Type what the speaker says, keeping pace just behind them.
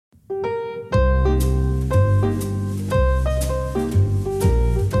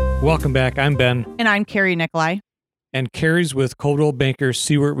Welcome back. I'm Ben. And I'm Carrie Nicolai. And Carrie's with Coldwell Banker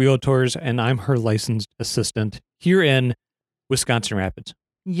Seward Realtors, and I'm her licensed assistant here in Wisconsin Rapids.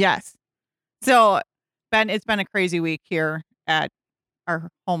 Yes. So, Ben, it's been a crazy week here at our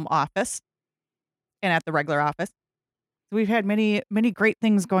home office and at the regular office. We've had many great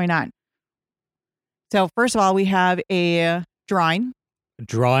things going on. So, first of all, we have a drawing. A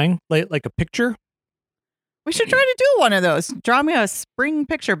drawing? Like a picture? We should try to do one of those. Draw me a spring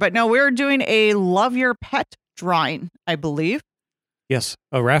picture. But no, we're doing a Love Your Pet drawing, I believe. Yes,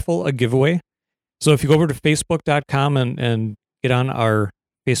 a raffle, a giveaway. So if you go over to facebook.com and get on our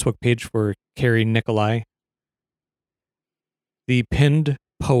Facebook page for Carrie Nicolai, the pinned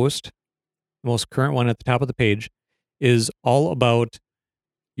post, the most current one at the top of the page, is all about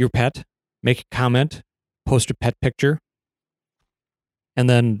your pet. Make a comment, post a pet picture, and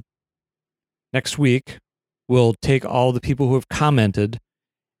then next week, we'll take all the people who have commented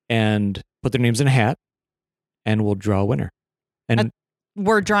and put their names in a hat, and we'll draw a winner. And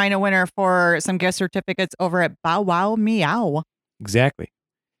we're drawing a winner for some gift certificates over at Bow Wow Meow. Exactly.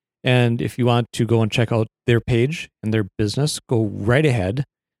 And if you want to go and check out their page and their business, go right ahead,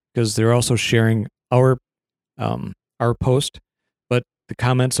 because they're also sharing our post, but the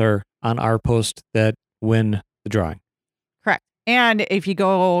comments are on our post that win the drawing. Correct. And if you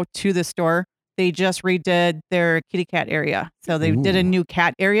go to the store, they just redid their kitty cat area. So they did a new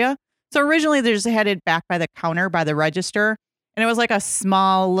cat area. So originally they just had it back by the counter, by the register. And it was like a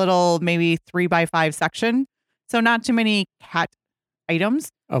small little, maybe 3x5 section. So not too many cat items.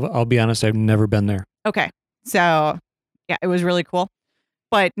 I'll be honest, I've never been there. Okay. So yeah, it was really cool.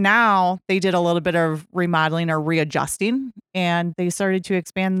 But now they did a little bit of remodeling or readjusting, and they started to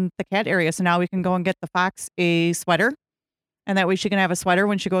expand the cat area. So now we can go and get the fox a sweater, and that way she can have a sweater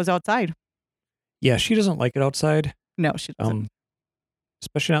when she goes outside. Yeah, she doesn't like it outside. No, she doesn't.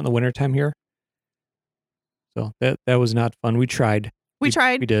 Especially not in the wintertime here. So that was not fun. We tried. We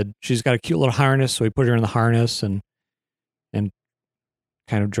tried. We did. She's got a cute little harness, so we put her in the harness and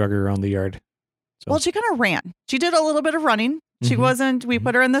kind of drug her around the yard. So. Well, she kind of ran. She did a little bit of running. She wasn't, we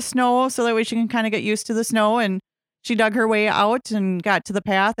put her in the snow so that way she can kind of get used to the snow, and she dug her way out and got to the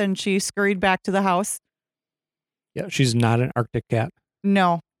path, and she scurried back to the house. Yeah, she's not an Arctic cat.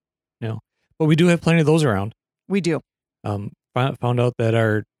 No. But we do have plenty of those around. We do. Found out that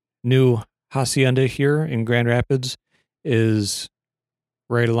our new hacienda here in Grand Rapids is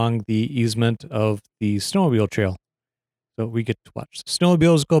right along the easement of the snowmobile trail. So we get to watch the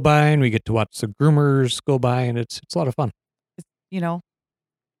snowmobiles go by, and we get to watch the groomers go by, and it's a lot of fun. It's,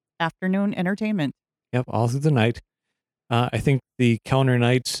 afternoon entertainment. Yep, all through the night. I think the calendar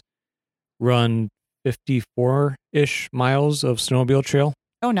nights run 54-ish miles of snowmobile trail.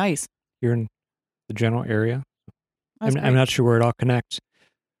 Oh, nice. Here in the general area. I'm not sure where it all connects.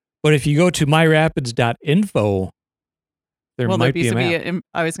 But if you go to myrapids.info, there might be a map.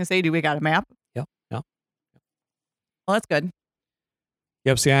 I was going to say, do we got a map? Yep. Well, that's good.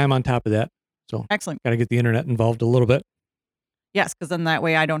 Yep, see, I am on top of that. So excellent. Got to get the internet involved a little bit. Yes, because then that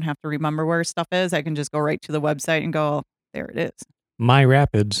way I don't have to remember where stuff is. I can just go right to the website and go, there it is.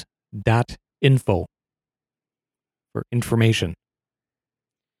 myrapids.info for information.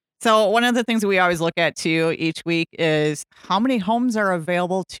 So one of the things that we always look at too each week is how many homes are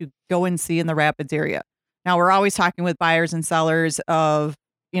available to go and see in the Rapids area. Now we're always talking with buyers and sellers of,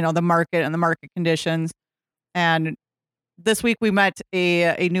 the market and the market conditions. And this week we met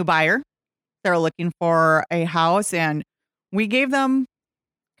a new buyer. They're looking for a house, and we gave them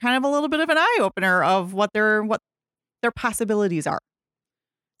kind of a little bit of an eye opener of what their possibilities are.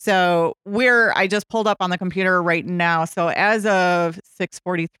 So I just pulled up on the computer right now. So as of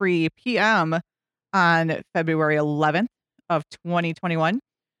 6:43 p.m. on February 11th of 2021.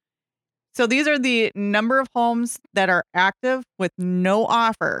 So these are the number of homes that are active with no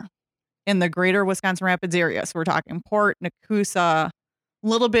offer in the greater Wisconsin Rapids area. So we're talking Port, Nakusa, a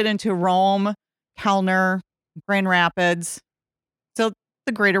little bit into Rome, Kellner, Grand Rapids. So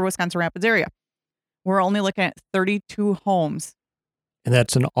the greater Wisconsin Rapids area. We're only looking at 32 homes. And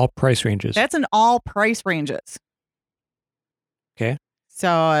that's in all price ranges. That's in all price ranges. Okay.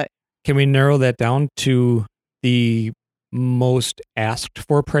 So can we narrow that down to the most asked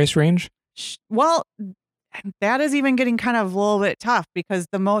for price range? Well, that is even getting kind of a little bit tough, because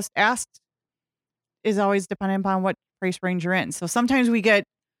the most asked is always dependent upon what price range you're in. So sometimes we get,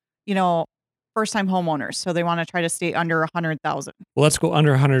 first-time homeowners, so they want to try to stay under 100,000. Well, let's go under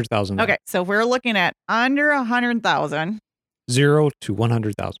 100,000. Okay, so we're looking at under 100,000. 0 to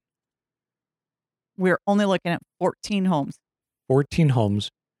 100,000. We're only looking at 14 homes. 14 homes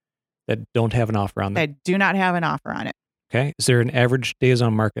that don't have an offer on them. That do not have an offer on it. Okay. Is there an average days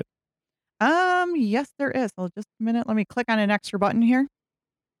on market? Yes, there is. So just a minute. Let me click on an extra button here.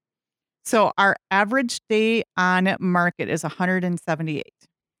 So our average day on market is 178.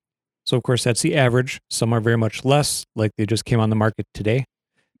 So, of course, that's the average. Some are very much less, like they just came on the market today.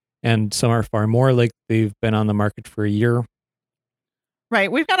 And some are far more, like they've been on the market for a year.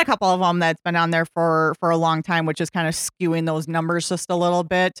 Right. We've got a couple of them that's been on there for a long time, which is kind of skewing those numbers just a little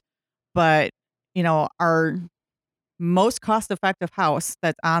bit. But, our most cost-effective house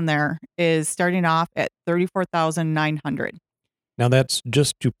that's on there is starting off at $34,900. Now, that's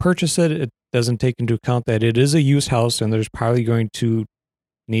just to purchase it. It doesn't take into account that it is a used house and there's probably going to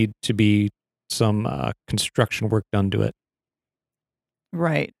need to be some construction work done to it.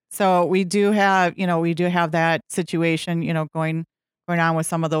 Right. So we do have that situation, going on with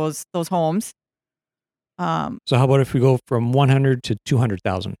some of those homes. So how about if we go from 100 to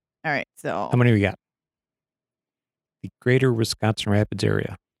 200,000? All right. So How many we got? The greater Wisconsin Rapids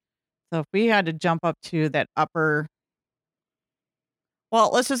area. if we had to jump up to that upper,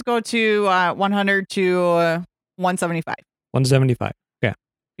 well, let's just go to 100 to 175. 175. Okay.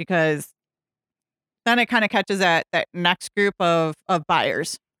 Because then it kind of catches that next group of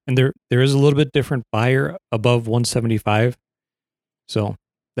buyers. And there is a little bit different buyer above 175. So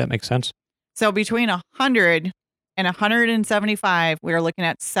that makes sense. So between 100 and 175, we are looking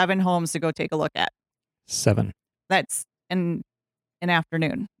at 7 homes to go take a look at. 7. That's in an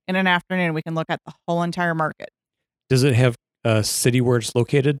afternoon. In an afternoon, we can look at the whole entire market. Does it have a city where it's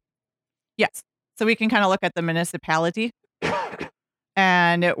located? Yes. So we can kind of look at the municipality.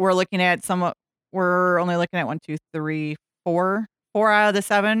 And we're looking at we're only looking at 1, 2, 3, 4. 4 out of the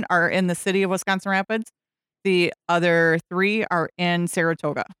 7 are in the city of Wisconsin Rapids. The other 3 are in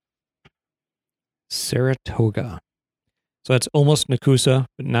Saratoga. Saratoga. So that's almost Nakusa,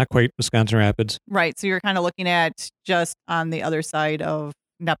 but not quite Wisconsin Rapids. Right. So you're kind of looking at just on the other side of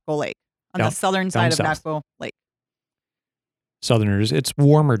Nepco Lake, on the southern side of Nepco Lake. Southerners. It's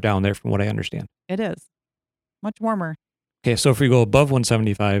warmer down there from what I understand. It is. Much warmer. Okay, so if we go above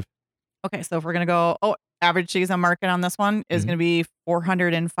 175. Okay, so if we're going to go, average days on market on this one is going to be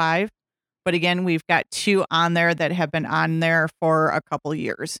 405. But again, we've got 2 on there that have been on there for a couple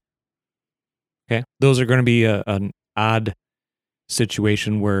years. Okay, those are going to be an odd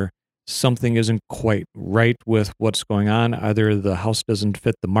situation where something isn't quite right with what's going on. Either the house doesn't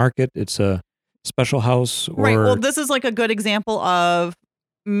fit the market, it's a special house, or... Right, well, this is like a good example of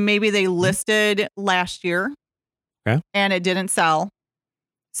maybe they listed last year and it didn't sell.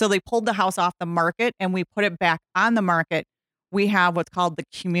 So they pulled the house off the market and we put it back on the market. We have what's called the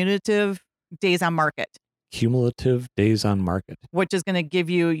cumulative days on market. Cumulative days on market. Which is going to give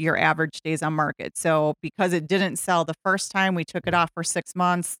you your average days on market. So because it didn't sell the first time, we took it off for 6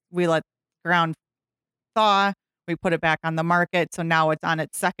 months. We let the ground thaw. We put it back on the market. So now it's on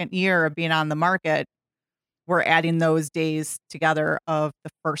its second year of being on the market. We're adding those days together of the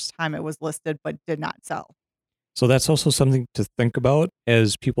first time it was listed but did not sell. So that's also something to think about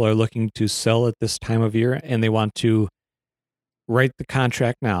as people are looking to sell at this time of year and they want to write the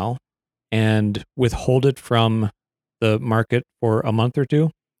contract now and withhold it from the market for a month or 2.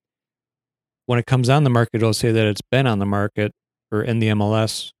 When it comes on the market, it'll say that it's been on the market or in the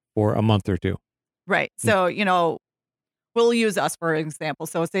MLS for a month or 2. Right. So, we'll use us for example.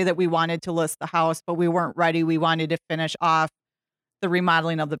 So say that we wanted to list the house, but we weren't ready. We wanted to finish off the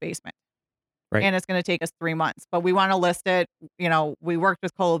remodeling of the basement. Right. And it's going to take us 3 months, but we want to list it. We worked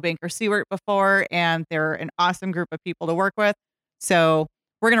with Cole Banker Seward before, and they're an awesome group of people to work with. So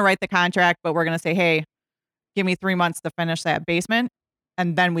we're going to write the contract, but we're going to say, hey, give me 3 months to finish that basement,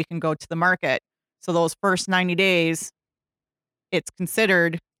 and then we can go to the market. So those first 90 days, it's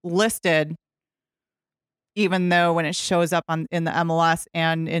considered listed, even though when it shows up in the MLS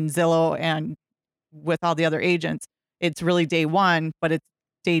and in Zillow and with all the other agents, it's really day 1, but it's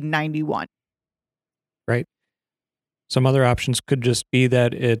day 91. Right. Some other options could just be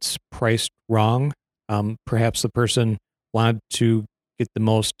that it's priced wrong. Perhaps the person wanted to get the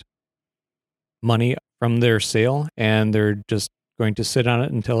most money from their sale and they're just going to sit on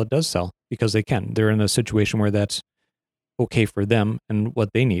it until it does sell because they can. They're in a situation where that's okay for them and what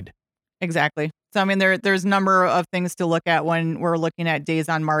they need. Exactly. So, there's a number of things to look at when we're looking at days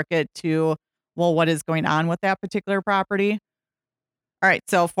on market to, what is going on with that particular property? All right.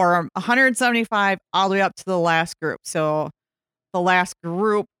 So for 175 all the way up to the last group. So the last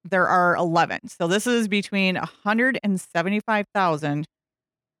group, there are 11. So this is between 175,000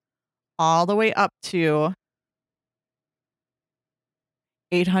 all the way up to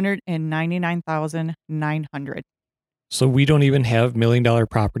 899,900. So we don't even have $1 million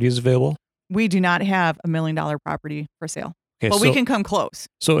properties available? We do not have $1 million property for sale. Okay, but we can come close.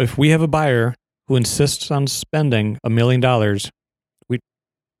 So if we have a buyer who insists on spending $1 million,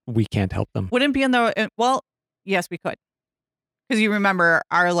 we can't help them. Wouldn't be in the, well, yes, we could. Because you remember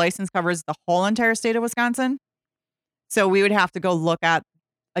our license covers the whole entire state of Wisconsin. So we would have to go look at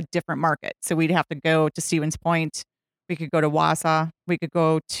a different market. So we'd have to go to Stevens Point. We could go to Wausau. We could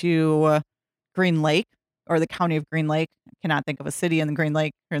go to Green Lake or the county of Green Lake. I cannot think of a city in the Green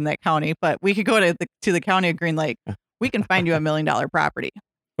Lake or in that county, but we could go to the county of Green Lake. We can find you $1 million property.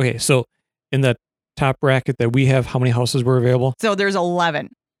 Okay, so in the top bracket that we have, how many houses were available? So there's 11.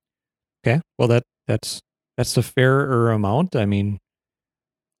 Okay, well that's a fairer amount. I mean,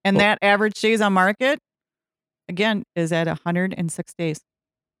 and that average days on market, again, is at 106 days.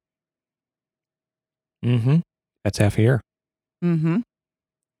 Mm-hmm. That's half a year. Mm-hmm.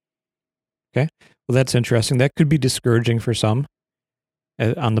 Okay, well that's interesting. That could be discouraging for some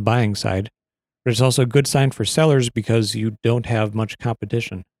on the buying side, but it's also a good sign for sellers because you don't have much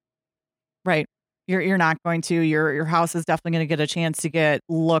competition. Right. You're not going to. Your house is definitely going to get a chance to get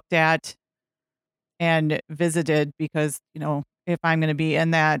looked at and visited because, if I'm going to be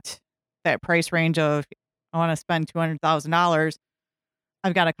in that price range of I want to spend $200,000,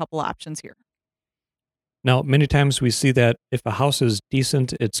 I've got a couple options here. Now, many times we see that if a house is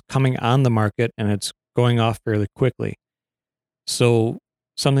decent, it's coming on the market and it's going off fairly quickly. So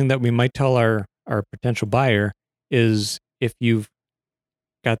something that we might tell our potential buyer is if you've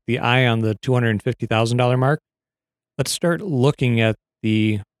got the eye on the $250,000 mark, let's start looking at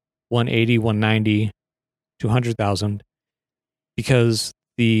the 180, 190, 200,000, because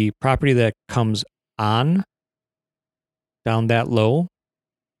the property that comes on down that low,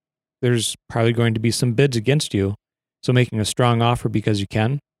 there's probably going to be some bids against you. So making a strong offer because you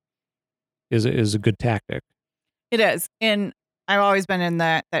can is a good tactic. It is. And I've always been in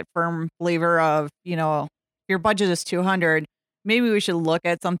that firm believer of, if your budget is 200, maybe we should look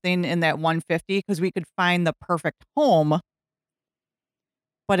at something in that 150 because we could find the perfect home,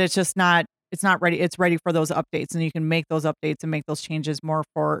 but it's just not, it's not ready. It's ready for those updates, and you can make those updates and make those changes more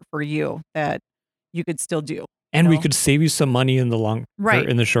for you that you could still do. And we could save you some money in the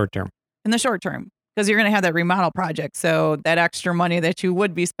in the short term. In the short term, because you're going to have that remodel project. So that extra money that you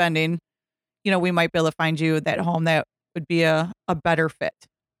would be spending, we might be able to find you that home that would be a better fit.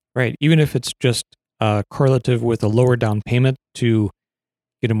 Right. Even if it's just correlative with a lower down payment to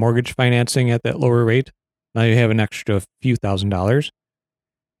get a mortgage financing at that lower rate, now you have an extra few $1,000s.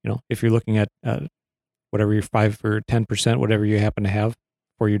 If you're looking at whatever your 5 or 10%, whatever you happen to have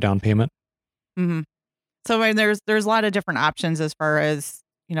for your down payment. Mm-hmm. So I mean, there's a lot of different options as far as,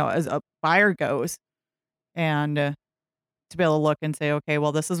 as a buyer goes, and to be able to look and say, okay,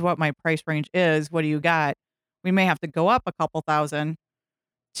 well, this is what my price range is. What do you got? We may have to go up a couple thousand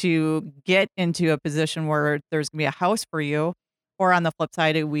to get into a position where there's going to be a house for you. Or on the flip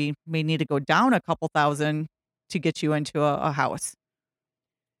side, we may need to go down a couple thousand to get you into a house.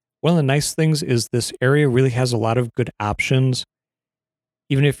 One of the nice things is this area really has a lot of good options.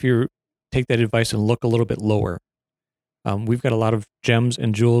 Even if you take that advice and look a little bit lower. We've got a lot of gems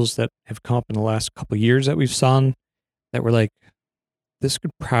and jewels that have come up in the last couple of years that we've seen that were like, this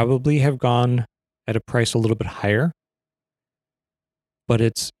could probably have gone at a price a little bit higher, but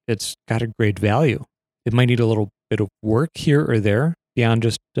it's got a great value. It might need a little bit of work here or there beyond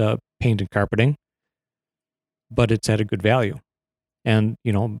just paint and carpeting, but it's at a good value. And,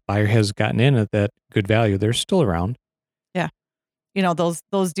 buyer has gotten in at that good value. They're still around. Yeah.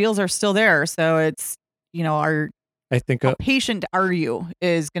 Those deals are still there. So it's, I think how patient are you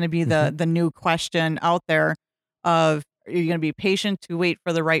is going to be the new question out there of, are you going to be patient to wait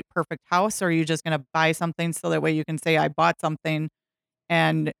for the right perfect house, or are you just going to buy something so that way you can say, I bought something?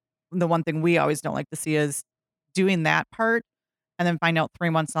 And the one thing we always don't like to see is doing that part and then find out 3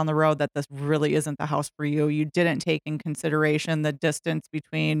 months down the road that this really isn't the house for you. You didn't take in consideration the distance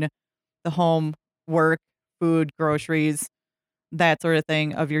between the home, work, food, groceries, that sort of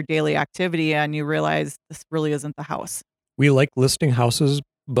thing of your daily activity, and you realize this really isn't the house. We like listing houses,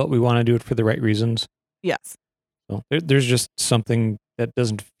 but we want to do it for the right reasons. Yes. So there's just something that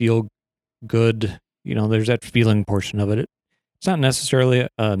doesn't feel good. There's that feeling portion of it. It's not necessarily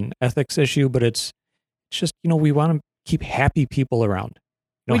an ethics issue, but it's just, we want to keep happy people around,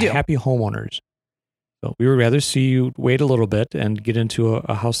 we do. Happy homeowners. So we would rather see you wait a little bit and get into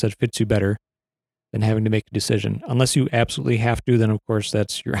a house that fits you better than having to make a decision. Unless you absolutely have to, then of course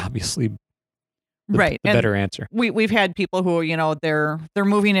you're obviously the better answer. We've had people who, they're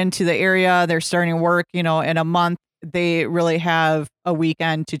moving into the area, they're starting work, in a month. They really have a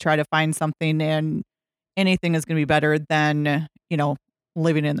weekend to try to find something, and anything is going to be better than,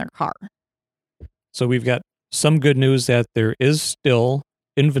 living in their car. So we've got some good news that there is still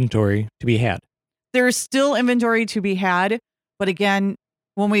inventory to be had. There's still inventory to be had, but again,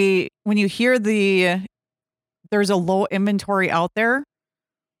 when you hear there's a low inventory out there,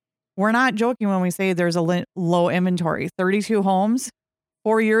 we're not joking when we say there's a low inventory. 32 homes.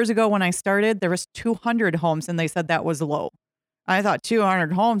 4 years ago when I started, there was 200 homes and they said that was low. I thought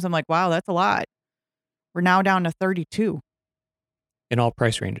 200 homes. I'm like, wow, that's a lot. We're now down to 32. In all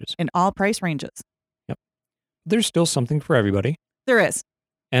price ranges. In all price ranges. Yep. There's still something for everybody. There is.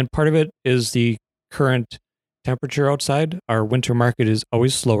 And part of it is the current temperature outside. Our winter market is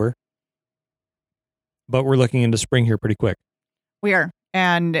always slower, but we're looking into spring here pretty quick. We are.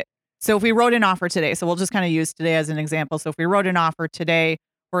 And so if we wrote an offer today, so we'll just kind of use today as an example. So if we wrote an offer today,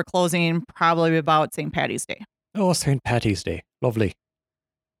 we're closing probably about St. Patty's Day. Oh, St. Patty's Day. Lovely.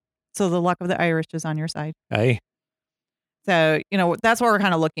 So the luck of the Irish is on your side. Aye. So, that's what we're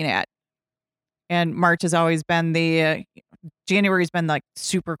kind of looking at. And March has always been January's been like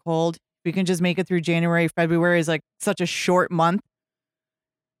super cold. We can just make it through January. February is like such a short month.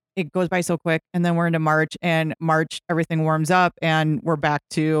 It goes by so quick. And then we're into March, and March, everything warms up and we're back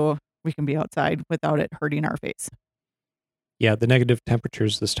to, we can be outside without it hurting our face. Yeah. The negative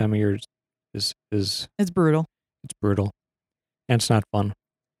temperatures this time of year is it's brutal. It's brutal. And it's not fun.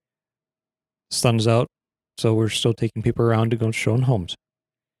 Sun's out. So we're still taking people around to go show them homes.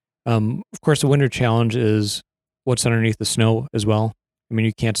 Of course, the winter challenge is what's underneath the snow as well. I mean,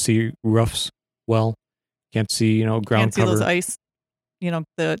 you can't see roofs well. Can't see, ground can't see cover. those ice,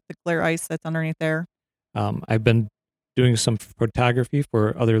 the clear ice that's underneath there. I've been doing some photography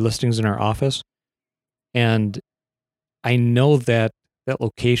for other listings in our office. And I know that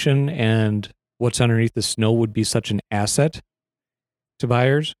location and what's underneath the snow would be such an asset to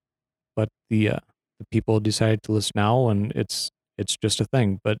buyers. But the people decided to list now, and it's just a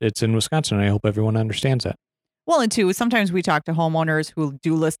thing. But it's in Wisconsin, and I hope everyone understands that. Well, and two, sometimes we talk to homeowners who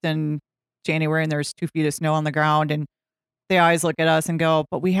do list in January and there's 2 feet of snow on the ground, and they always look at us and go,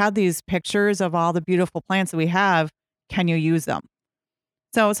 but we have these pictures of all the beautiful plants that we have. Can you use them?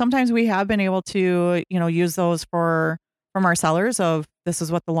 So sometimes we have been able to, use those from our sellers of this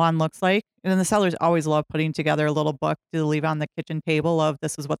is what the lawn looks like. And then the sellers always love putting together a little book to leave on the kitchen table of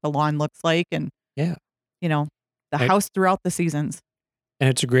this is what the lawn looks like. And, yeah, the house throughout the seasons. And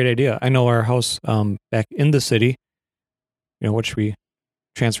it's a great idea. I know our house back in the city, which we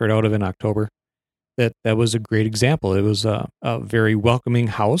transferred out of in October, that was a great example. It was a very welcoming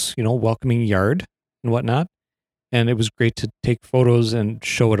house, welcoming yard and whatnot. And it was great to take photos and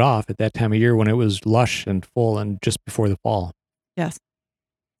show it off at that time of year when it was lush and full and just before the fall. Yes.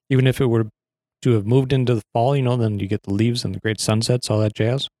 Even if it were to have moved into the fall, then you get the leaves and the great sunsets, all that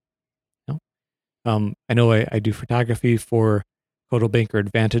jazz. I know I do photography for Coldwell Banker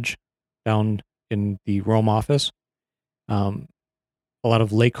Advantage down in the Rome office. A lot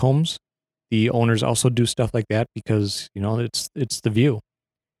of lake homes. The owners also do stuff like that because, it's the view.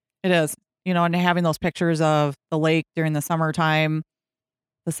 It is. And having those pictures of the lake during the summertime,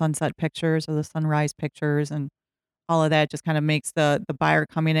 the sunset pictures or the sunrise pictures and all of that just kind of makes the buyer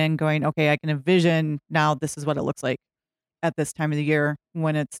coming in going, okay, I can envision now this is what it looks like at this time of the year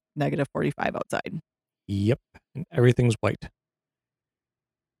when it's negative 45 outside. Yep. And everything's white.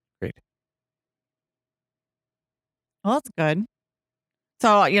 Great. Well, that's good.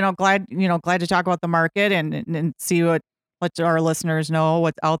 So, glad to talk about the market and see let our listeners know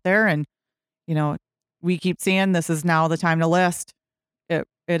what's out there. And, we keep seeing this is now the time to list. It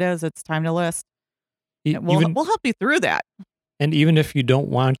is. It's time to list. We'll help you through that. And even if you don't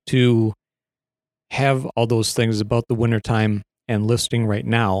want to have all those things about the wintertime and listing right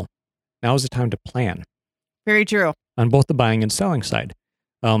now is the time to plan. Very true. On both the buying and selling side.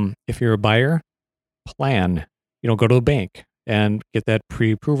 If you're a buyer, plan. Go to a bank and get that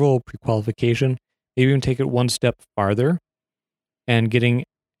pre-approval, pre-qualification. Maybe even take it one step farther and getting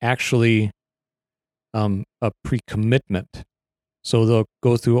actually a pre-commitment. So they'll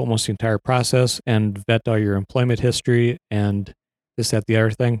go through almost the entire process and vet all your employment history and this, that, the other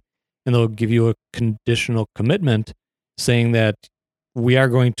thing. And they'll give you a conditional commitment saying that we are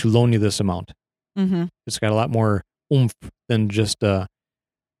going to loan you this amount. Mm-hmm. It's got a lot more oomph than just a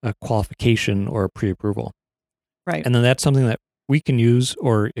qualification or a pre-approval. Right. And then that's something that we can use,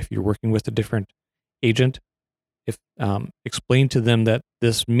 or if you're working with a different agent, explain to them that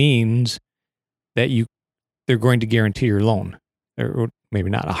this means that they're going to guarantee your loan. Or maybe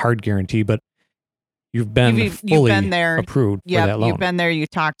not a hard guarantee, but you've been fully there, approved for that loan. You've been there, you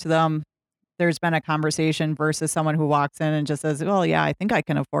talk to them. There's been a conversation versus someone who walks in and just says, well, yeah, I think I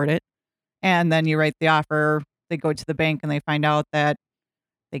can afford it. And then you write the offer, they go to the bank and they find out that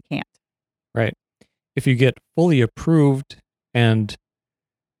they can't. Right. if you get fully approved and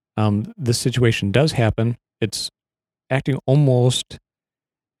this situation does happen, it's acting almost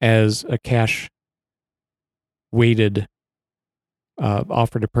as a cash weighted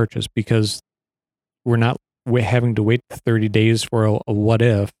offer to purchase, because we're not having to wait 30 days for a what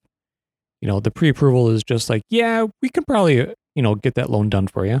if. The pre-approval is just like, yeah, we can probably, get that loan done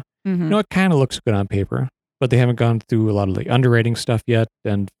for you. Mm-hmm. It kind of looks good on paper, but they haven't gone through a lot of the underwriting stuff yet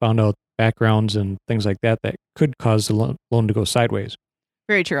and found out backgrounds and things like that could cause the loan to go sideways.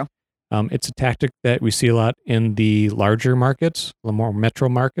 Very true. It's a tactic that we see a lot in the larger markets, the more metro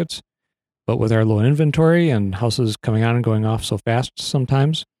markets. But with our low inventory and houses coming on and going off so fast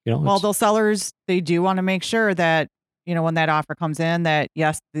sometimes, well, those sellers, they do want to make sure that, when that offer comes in, that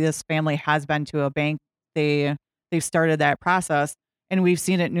yes, this family has been to a bank. They've started that process. And we've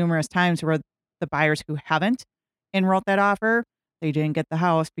seen it numerous times where the buyers who haven't and wrote that offer, they didn't get the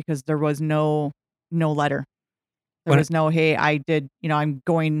house because there was no letter. There was no, hey, I did, I'm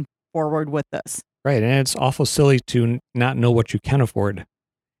going forward with this. Right. And it's awful silly to not know what you can afford.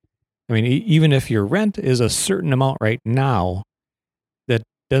 I mean, even if your rent is a certain amount right now, that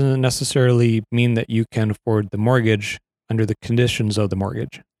doesn't necessarily mean that you can afford the mortgage under the conditions of the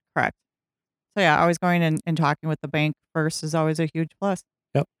mortgage. Correct. So yeah, always going and talking with the bank first is always a huge plus.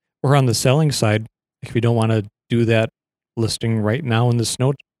 Yep. Or on the selling side, if you don't want to do that listing right now in the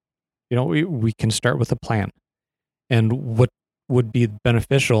snow, we can start with a plan. And what would be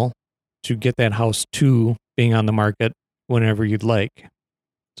beneficial to get that house to being on the market whenever you'd like.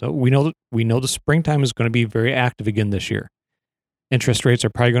 So we know the springtime is going to be very active again this year. Interest rates are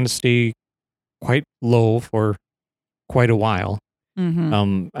probably going to stay quite low for quite a while.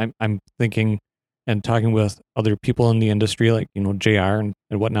 Mm-hmm. I'm thinking and talking with other people in the industry, like JR and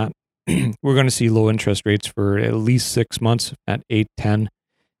whatnot. We're going to see low interest rates for at least 6 months at 8, 10.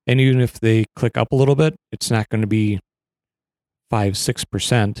 And even if they click up a little bit, it's not going to be 5,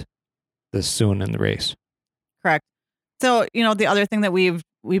 6% this soon in the race. Correct. So, the other thing that we've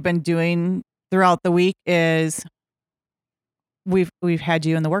been doing throughout the week is we've had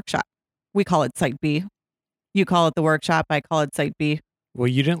you in the workshop. We call it Site B. You call it the workshop. I call it Site B. Well,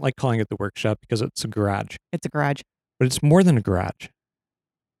 you didn't like calling it the workshop because it's a garage. It's a garage. But it's more than a garage.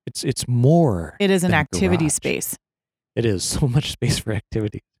 It's more. It is an than a activity garage. space. It is so much space for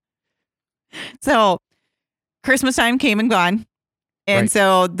activity. So Christmas time came and gone. And Right.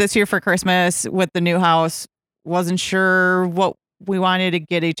 So this year for Christmas with the new house, wasn't sure what we wanted to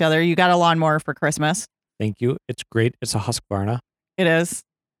get each other. You got a lawnmower for Christmas. Thank you. It's great. It's a Husqvarna. It is.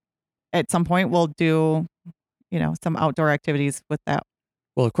 At some point, we'll do, some outdoor activities with that.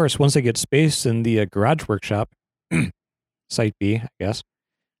 Well, of course, once I get space in the garage workshop, Site B, I guess.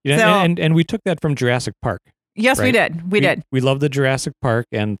 And we took that from Jurassic Park. Yes, right? We did. We did. We loved the Jurassic Park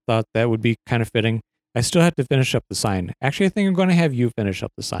and thought that would be kind of fitting. I still have to finish up the sign. Actually, I think I'm going to have you finish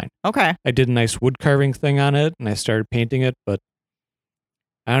up the sign. Okay. I did a nice wood carving thing on it, and I started painting it, but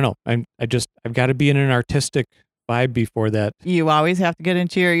I don't know. I've got to be in an artistic vibe before that. You always have to get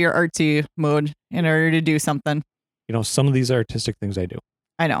into your artsy mode in order to do something. Some of these artistic things I do.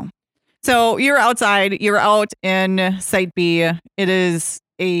 I know. So you're outside. You're out in Site B. It is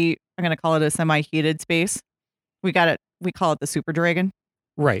I'm going to call it a semi-heated space. We call it the Super Dragon.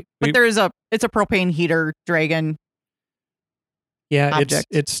 Right. But it's a propane heater dragon. Yeah, object.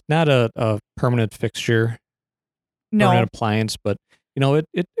 it's not a permanent fixture, no permanent appliance, but it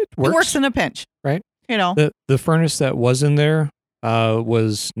works. It works in a pinch, right? The furnace that was in there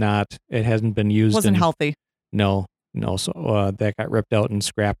was not. It hasn't been used. Wasn't healthy. No. So that got ripped out and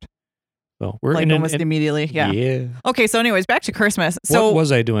scrapped. So we're almost immediately. Yeah. Yeah. Okay. So, anyways, back to Christmas. So what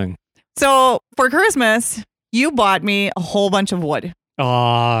was I doing? So for Christmas, you bought me a whole bunch of wood.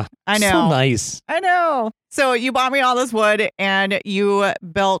 Aw, I know. So nice. I know. So you bought me all this wood and you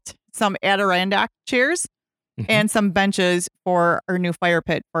built some Adirondack chairs and some benches for our new fire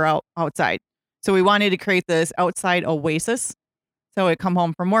pit for outside. So we wanted to create this outside oasis. So we come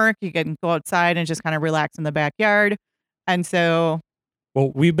home from work, you can go outside and just kind of relax in the backyard. And so,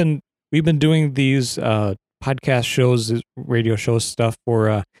 well, we've been doing these podcast shows, radio show stuff for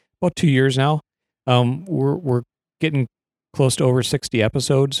about 2 years now. We're getting close to over 60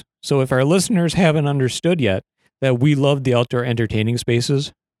 episodes. So if our listeners haven't understood yet that we love the outdoor entertaining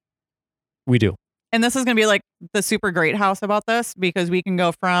spaces, we do. And this is going to be like the super great house about this because we can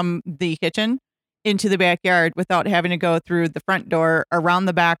go from the kitchen into the backyard without having to go through the front door around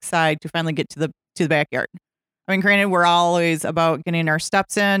the back side to finally get to the backyard. I mean, granted, we're always about getting our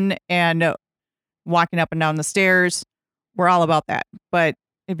steps in and walking up and down the stairs. We're all about that, but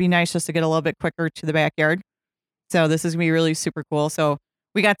it'd be nice just to get a little bit quicker to the backyard. So this is going to be really super cool. So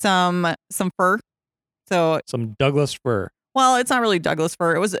we got some fir So, some Douglas fir. well, it's not really Douglas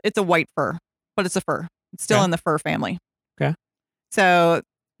fir. It's a white fir, but it's a fir. It's still Okay. in the fir family. Okay. So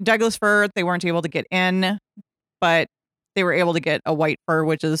Douglas fir, they weren't able to get in, but they were able to get a white fir,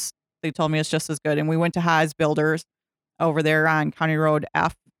 which is, they told me it's just as good. And we went to Haas Builders over there on County Road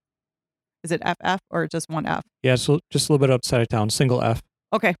F. Is it FF or just one F? Yeah, so just a little bit outside of town, single F.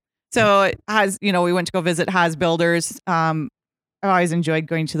 Okay. So Haas, we went to go visit Haas Builders. I always enjoyed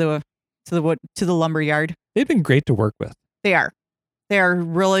going to the lumber yard. They've been great to work with. They are. They are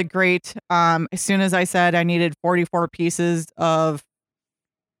really great. As soon as I said I needed 44 pieces of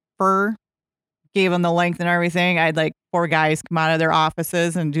fir, gave them the length and everything, I had like 4 guys come out of their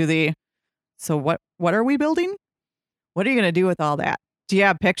offices and do so what are we building? What are you going to do with all that? Do you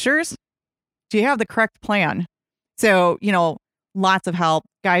have pictures? Do you have the correct plan? So, lots of help.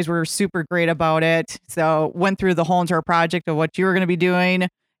 Guys were super great about it. So went through the whole entire project of what you were going to be doing.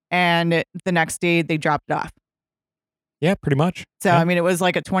 And the next day they dropped it off. Yeah, pretty much. So, yeah. I mean, it was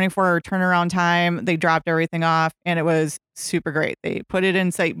like a 24-hour turnaround time. They dropped everything off and it was super great. They put it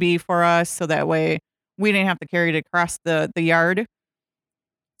in Site B for us so that way we didn't have to carry it across the yard.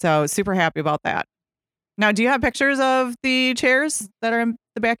 So, super happy about that. Now, do you have pictures of the chairs that are in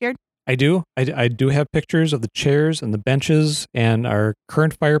the backyard? I do. I do have pictures of the chairs and the benches and our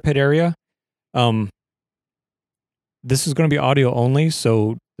current fire pit area. This is going to be audio only,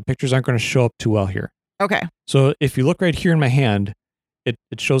 so the pictures aren't going to show up too well here. Okay. So if you look right here in my hand, it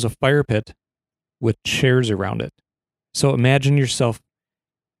shows a fire pit with chairs around it. So imagine yourself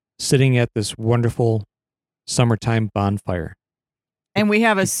sitting at this wonderful summertime bonfire. And we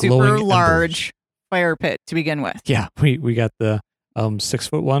have a super glowing large fire pit to begin with. Yeah, we got the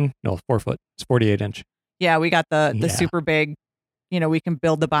 6-foot one. No, 4 foot. It's 48-inch. Yeah, we got the Yeah. super big, we can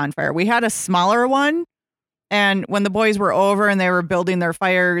build the bonfire. We had a smaller one, and when the boys were over and they were building their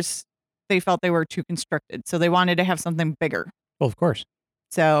fires, they felt they were too constricted. So they wanted to have something bigger. Well, of course.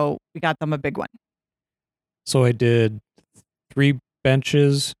 So we got them a big one. So I did 3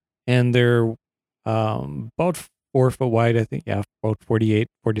 benches, and they're about 4 foot wide, I think. Yeah, about 48,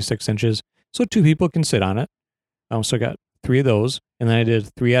 46 inches. So 2 people can sit on it. So I got 3 of those, and then I did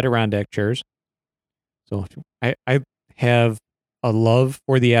 3 Adirondack chairs. So I have a love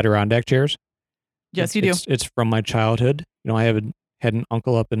for the Adirondack chairs. Yes, you do. It's from my childhood. I had an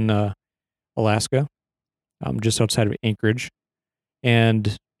uncle up in Alaska, just outside of Anchorage,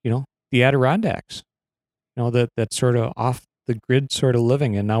 and the Adirondacks. That sort of off the grid sort of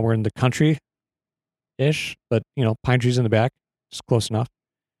living, and now we're in the country ish, but pine trees in the back, just close enough.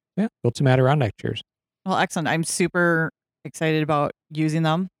 Yeah, built some Adirondack chairs. Well, excellent. I'm super excited about using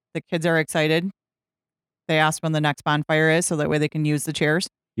them. The kids are excited. They asked when the next bonfire is, so that way they can use the chairs.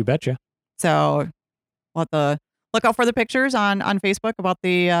 You betcha. So we'll have to look out for the pictures on Facebook about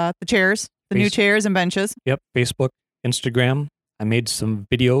the chairs, the new chairs and benches. Yep, Facebook, Instagram. I made some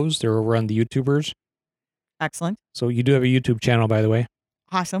videos. They're over on the YouTubers. Excellent. So you do have a YouTube channel, by the way.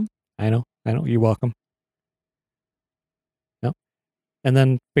 Awesome. I know. You're welcome. Yep. And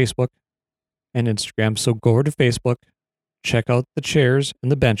then Facebook and Instagram. So go over to Facebook, check out the chairs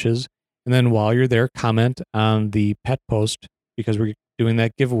and the benches, and then while you're there, comment on the pet post because we're doing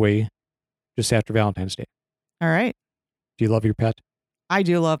that giveaway just after Valentine's Day. All right. Do you love your pet? I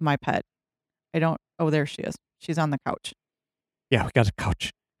do love my pet. I don't. Oh, there she is. She's on the couch. Yeah, we got a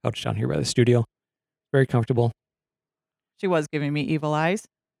couch down here by the studio. Very comfortable. She was giving me evil eyes.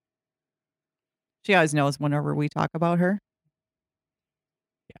 She always knows whenever we talk about her.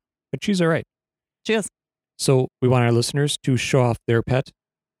 Yeah, but she's all right. She is. So we want our listeners to show off their pet.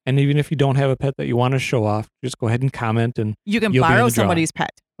 And even if you don't have a pet that you want to show off, just go ahead and comment and you can you'll be in borrow the drawing. somebody's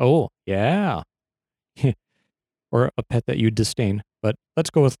pet. Oh, yeah. Or a pet that you disdain. But let's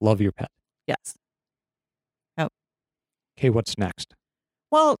go with love your pet. Yes. Oh. Okay, what's next?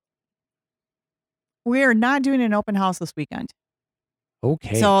 Well, we are not doing an open house this weekend.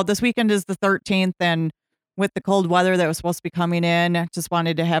 Okay. So this weekend is the 13th, and with the cold weather that was supposed to be coming in, just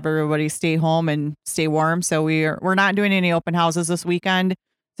wanted to have everybody stay home and stay warm. So we're not doing any open houses this weekend.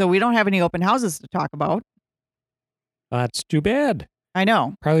 So we don't have any open houses to talk about. That's too bad. I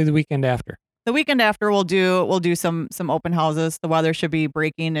know. Probably the weekend after. The weekend after we'll do some open houses. The weather should be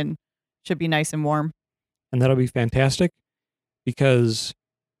breaking and should be nice and warm. And that'll be fantastic because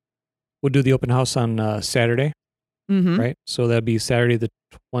we'll do the open house on Saturday, right? So that'd be Saturday the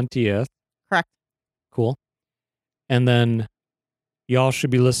 20th. Correct. Cool. And then y'all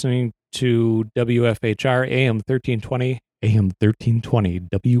should be listening to WFHR AM1320, AM1320,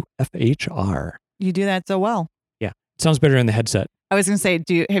 WFHR. You do that so well. Yeah. It sounds better in the headset. I was going to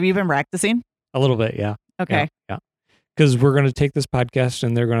say, have you been practicing? A little bit, yeah. Okay. Yeah. Because we're going to take this podcast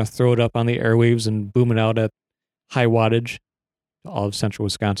and they're going to throw it up on the airwaves and boom it out at high wattage to all of central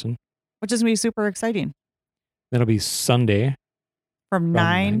Wisconsin. Which is going to be super exciting. That'll be Sunday. From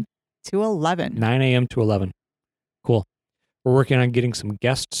 9 to 11. 9 a.m. to 11. Cool. We're working on getting some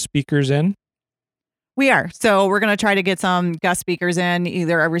guest speakers in. We are. So we're going to try to get some guest speakers in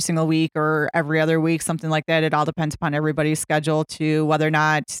either every single week or every other week, something like that. It all depends upon everybody's schedule to whether or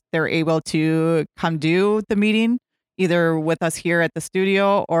not they're able to come do the meeting, either with us here at the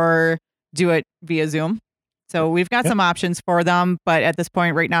studio or do it via Zoom. So we've got some options for them. But at this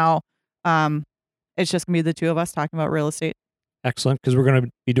point right now, it's just going to be the two of us talking about real estate. Excellent. Because we're going to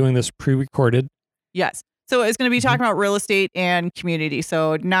be doing this pre-recorded. Yes. So it's going to be talking about real estate and community.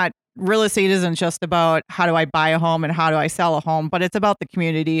 So not real estate isn't just about how do I buy a home and how do I sell a home, but it's about the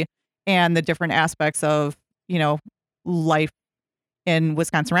community and the different aspects of, life in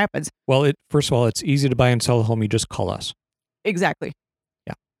Wisconsin Rapids. Well, first of all, it's easy to buy and sell a home. You just call us. Exactly.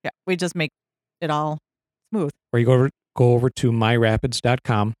 Yeah. Yeah. We just make it all smooth. Or you go over to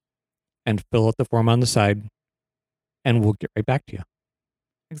myrapids.com and fill out the form on the side and we'll get right back to you.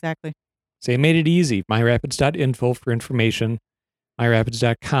 Exactly. Say, I made it easy. myrapids.info for information.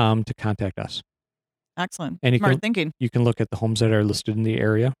 myrapids.com to contact us. Excellent. And Smart thinking. You can look at the homes that are listed in the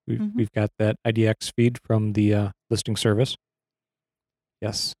area. We've got that IDX feed from the listing service.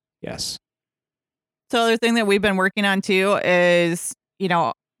 Yes. Yes. So the other thing that we've been working on too is,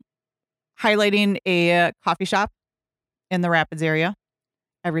 highlighting a coffee shop in the Rapids area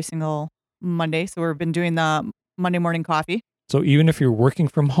every single Monday. So we've been doing the Monday morning coffee. So even if you're working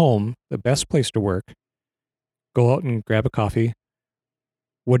from home, the best place to work, go out and grab a coffee.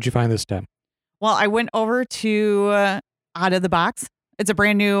 What'd you find this time? Well, I went over to Out of the Box. It's a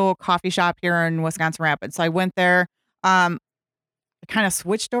brand new coffee shop here in Wisconsin Rapids. So I went there, kind of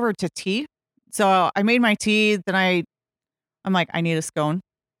switched over to tea. So I made my tea. Then I'm like, I need a scone.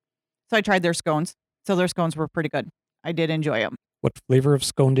 So I tried their scones. So their scones were pretty good. I did enjoy them. What flavor of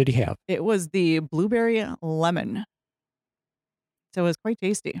scone did he have? It was the blueberry lemon. So it was quite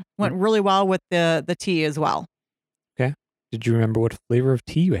tasty. Went really well with the tea as well. Okay. Did you remember what flavor of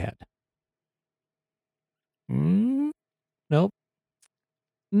tea you had? Nope.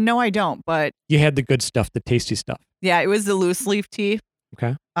 No, I don't, but you had the good stuff, the tasty stuff. Yeah, it was the loose leaf tea.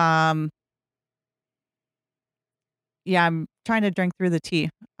 Okay. Yeah, I'm trying to drink through the tea.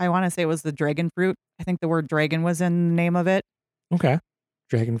 I want to say it was the dragon fruit. I think the word dragon was in the name of it. Okay.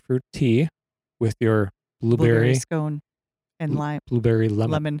 Dragon fruit tea with your blueberry scone and lime. Blueberry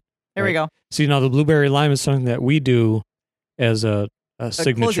lemon. There we go. See, now the blueberry lime is something that we do as a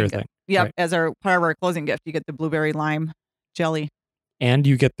signature thing. Yep, right? as part of our closing gift, you get the blueberry lime jelly. And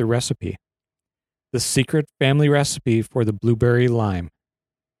you get the recipe. The secret family recipe for the blueberry lime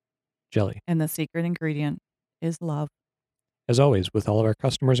jelly. And the secret ingredient is love. As always, with all of our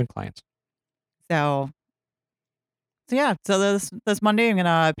customers and clients. So yeah. So this Monday, I'm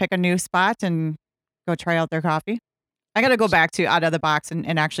gonna pick a new spot and go try out their coffee. I gotta go back to Out of the Box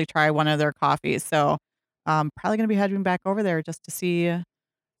and actually try one of their coffees. So probably gonna be heading back over there just to see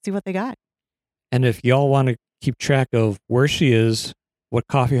what they got. And if y'all want to keep track of where she is, what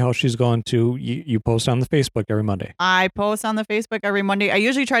coffee house she's going to, you post on the Facebook every Monday. I post on the Facebook every Monday. I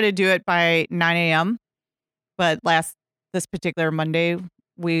usually try to do it by 9 a.m. But this particular Monday,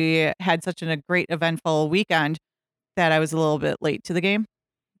 we had such a great eventful weekend that I was a little bit late to the game.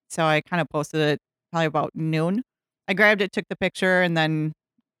 So I kind of posted it probably about noon. I grabbed it, took the picture, and then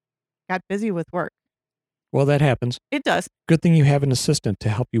got busy with work. Well, that happens. It does. Good thing you have an assistant to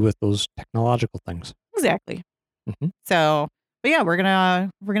help you with those technological things. Exactly. Mm-hmm. So, but yeah,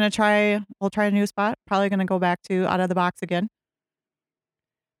 we'll try a new spot. Probably gonna go back to Out of the Box again.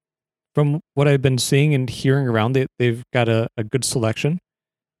 From what I've been seeing and hearing around, they've got a good selection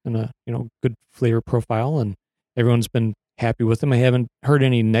and a good flavor profile, and everyone's been happy with them. I haven't heard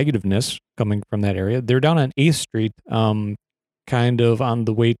any negativeness coming from that area. They're down on 8th Street, kind of on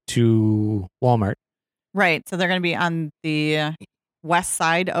the way to Walmart. Right. So they're going to be on the west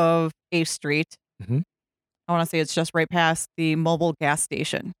side of 8th Street. Mm-hmm. I want to say it's just right past the mobile gas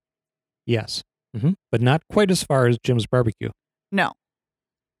station. Yes. Mm-hmm. But not quite as far as Jim's Barbecue. No.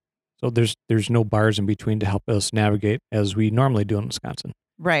 So there's no bars in between to help us navigate as we normally do in Wisconsin.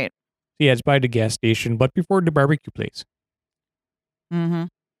 Right. Yeah, it's by the gas station, but before the barbecue place. Mm-hmm.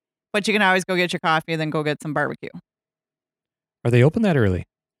 But you can always go get your coffee and then go get some barbecue. Are they open that early?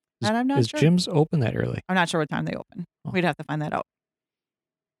 I'm not sure. Is Jim's open that early? I'm not sure what time they open. Oh. We'd have to find that out.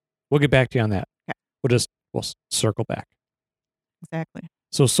 We'll get back to you on that. Okay. We'll circle back. Exactly.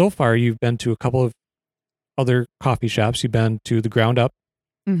 So far you've been to a couple of other coffee shops. You've been to the Ground Up.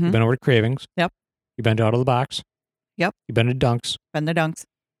 Mm-hmm. You've been over to Cravings. Yep. You've been to Out of the Box. Yep. You've been to Dunks. Been the Dunks.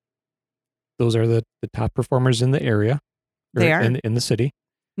 Those are the top performers in the area. They are. In the city.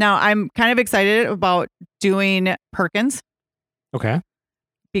 Now, I'm kind of excited about doing Perkins Okay.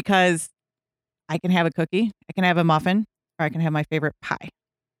 because I can have a cookie, I can have a muffin, or I can have my favorite pie.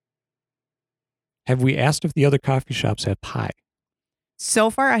 Have we asked if the other coffee shops have pie? So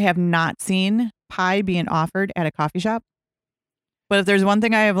far, I have not seen pie being offered at a coffee shop. But if there's one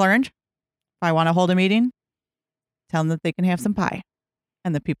thing I have learned, if I want to hold a meeting, tell them that they can have some pie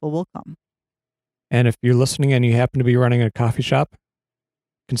and the people will come. And if you're listening and you happen to be running a coffee shop,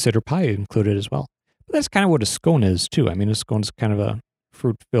 consider pie included as well. But that's kind of what a scone is too. I mean, a scone's kind of a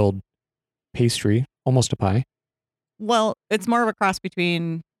fruit-filled pastry, almost a pie. Well, it's more of a cross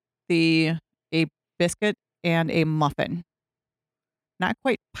between a biscuit and a muffin. Not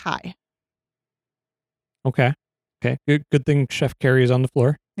quite pie. Okay. Good thing Chef Carrie is on the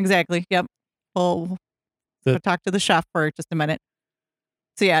floor. Exactly. Yep. We'll talk to the chef for just a minute.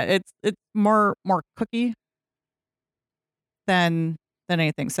 So yeah, it's more cookie than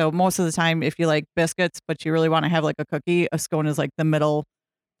anything. So most of the time, if you like biscuits, but you really want to have like a cookie, a scone is like the middle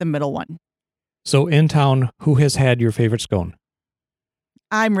one. So in town, who has had your favorite scone?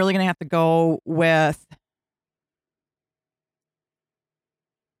 I'm really gonna have to go with.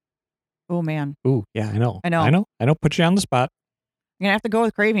 Oh man. Ooh, yeah, I know. Put you on the spot. I'm gonna have to go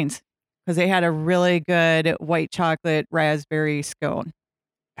with Cravings because they had a really good white chocolate raspberry scone.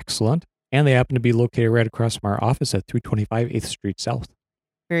 Excellent. And they happen to be located right across from our office at 325 8th Street South.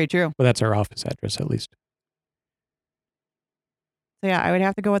 Very true. Well, that's our office address, at least. So yeah, I would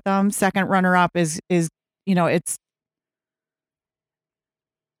have to go with them. Second runner up is it's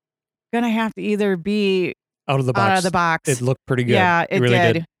gonna have to either be out of the box. It looked pretty good. Yeah, it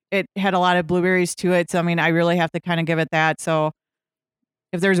really did. It had a lot of blueberries to it. So I mean, I really have to kind of give it that. So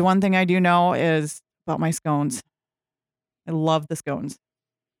if there's one thing I do know is about my scones. I love the scones.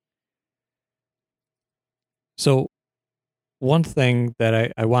 So one thing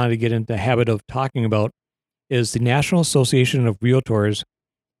that I wanted to get into the habit of talking about is the National Association of Realtors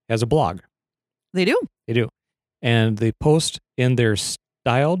has a blog. They do. They do. And they post in their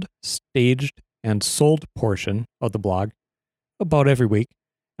styled, staged, and sold portion of the blog about every week.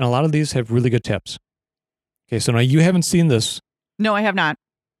 And a lot of these have really good tips. Okay, so now you haven't seen this. No, I have not.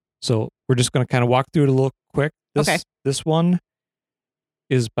 So we're just going to kind of walk through it a little quick. This one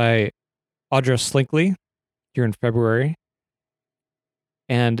is by Audra Slinkley here in February.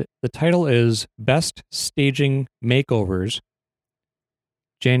 And the title is Best Staging Makeovers,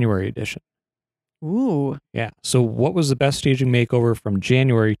 January edition. Ooh. Yeah. So what was the best staging makeover from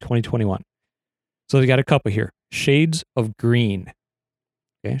January 2021? So they got a couple here. Shades of Green.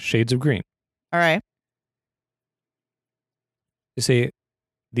 Okay, Shades of Green. All right. They say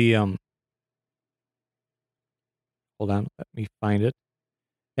the hold on, let me find it.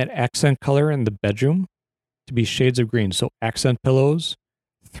 That accent color in the bedroom to be shades of green. So accent pillows,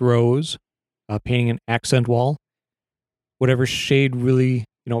 throws, painting an accent wall, whatever shade really,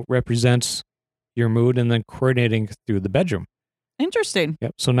 represents your mood, and then coordinating through the bedroom. Interesting.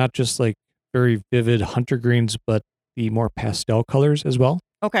 Yep. So not just like very vivid hunter greens, but the more pastel colors as well.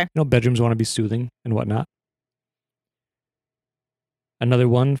 Okay. Bedrooms want to be soothing and whatnot. Another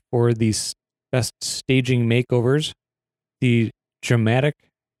one for the best staging makeovers, the dramatic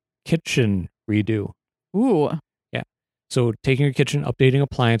kitchen redo. Ooh. Yeah. So taking your kitchen, updating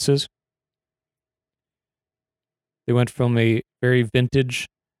appliances. They went from a very vintage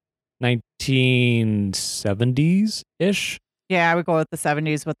 1970s-ish. Yeah, I would go with the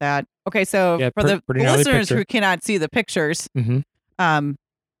 70s with that. Okay, so Yeah, for the listeners picture. who cannot see the pictures, Mm-hmm.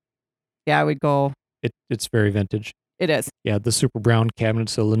 Yeah, I would go. It's very vintage. It is. Yeah, the super brown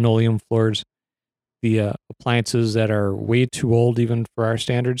cabinets, the linoleum floors, the appliances that are way too old even for our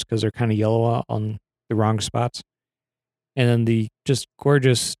standards because they're kind of yellow on the wrong spots. And then the just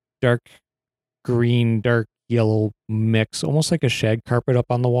gorgeous dark green, dark yellow mix, almost like a shag carpet up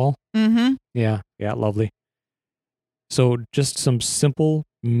on the wall. Mm-hmm. Yeah, lovely. So just some simple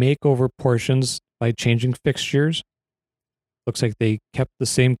makeover portions by changing fixtures. Looks like they kept the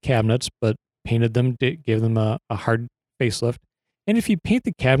same cabinets, but painted them, gave them a hard facelift. And if you paint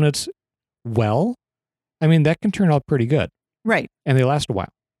the cabinets well, I mean, that can turn out pretty good. Right. And they last a while.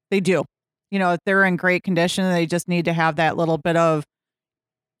 They do. If they're in great condition, they just need to have that little bit of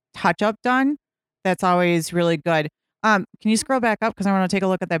touch up done. That's always really good. Can you scroll back up? Because I want to take a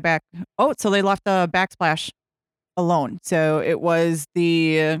look at that back. Oh, so they left the backsplash alone. So it was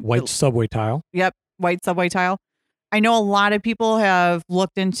the white subway tile. Yep. White subway tile. I know a lot of people have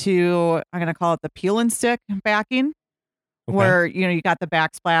looked into, I'm going to call it the peel and stick backing, where, you got the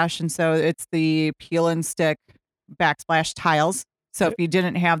backsplash. And so it's the peel and stick backsplash tiles. So if you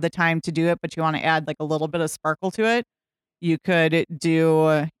didn't have the time to do it, but you want to add like a little bit of sparkle to it, you could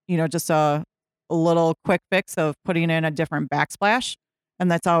do, just a little quick fix of putting in a different backsplash. And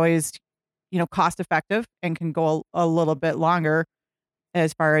that's always, cost effective and can go a little bit longer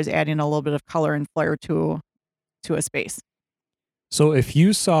as far as adding a little bit of color and flair to a space. So if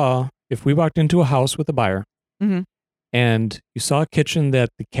we walked into a house with a buyer Mhm. and you saw a kitchen that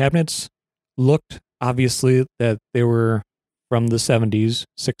the cabinets looked obviously that they were from the 70s,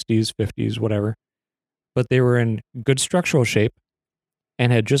 60s, 50s, whatever, but they were in good structural shape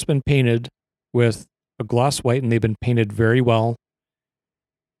and had just been painted with a gloss white and they've been painted very well,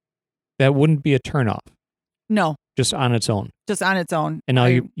 that wouldn't be a turnoff. No, just on its own. just on its own. And now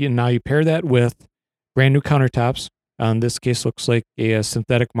you pair that with brand new countertops. In this case, looks like a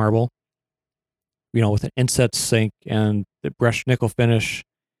synthetic marble, with an inset sink and the brushed nickel finish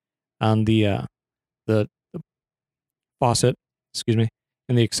on the faucet, excuse me,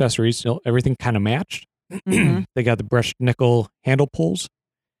 and the accessories. Everything kind of matched. Mhm. They got the brushed nickel handle pulls.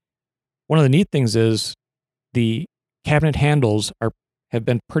 One of the neat things is the cabinet handles have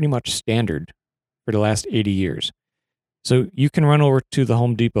been pretty much standard for the last 80 years. So you can run over to the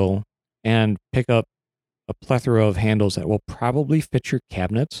Home Depot and pick up a plethora of handles that will probably fit your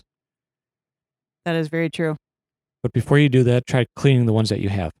cabinets. That is very true. But before you do that, try cleaning the ones that you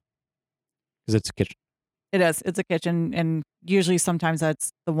have because it's a kitchen. It is. It's a kitchen, and usually sometimes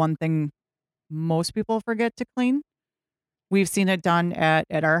that's the one thing most people forget to clean. We've seen it done at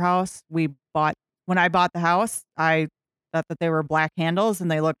our house. When I bought the house, I thought that they were black handles and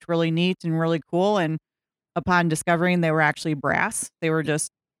they looked really neat and really cool. And upon discovering they were actually brass, they were just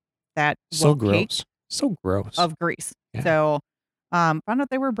that So caked gross. So gross. of grease. Yeah. So found out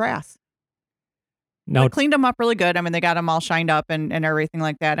they were brass. Now, I cleaned them up really good. I mean, they got them all shined up and everything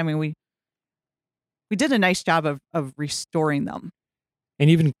like that. I mean, we did a nice job of restoring them. and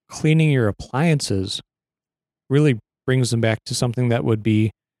even cleaning your appliances really brings them back to something that would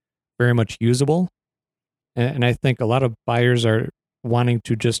be very much usable. And I think a lot of buyers are wanting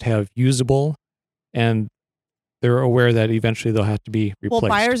to just have usable, and they're aware that eventually they'll have to be replaced. Well,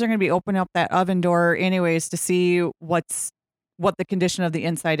 buyers are going to be opening up that oven door anyways to see what the condition of the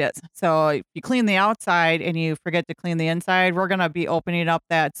inside is. So if you clean the outside and you forget to clean the inside, we're going to be opening up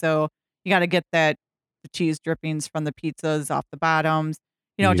that. So you got to get the cheese drippings from the pizzas off the bottoms.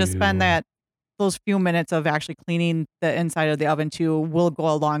 Just spend Ew. those few minutes of actually cleaning the inside of the oven too will go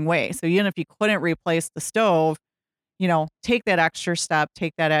a long way. So even if you couldn't replace the stove, take that extra step,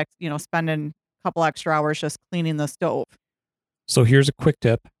 spending a couple extra hours just cleaning the stove. So here's a quick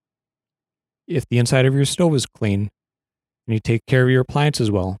tip. If the inside of your stove is clean and you take care of your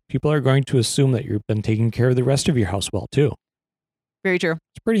appliances well, people are going to assume that you've been taking care of the rest of your house well too. Very true.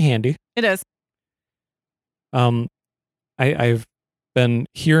 It's pretty handy. It is. I've been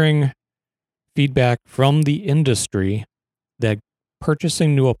hearing feedback from the industry that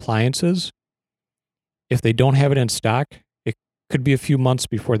purchasing new appliances, if they don't have it in stock, it could be a few months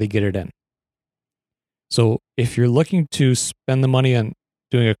before they get it in. So if you're looking to spend the money on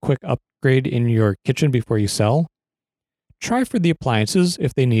doing a quick upgrade in your kitchen before you sell, try for the appliances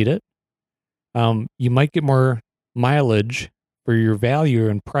if they need it. You might get more mileage for your value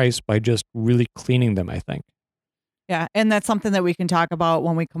and price by just really cleaning them, I think. Yeah, and that's something that we can talk about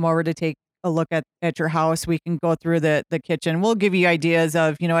when we come over to take a look at your house. We can go through the kitchen. We'll give you ideas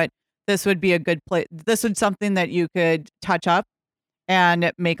of, what, this would be a good place. This would something that you could touch up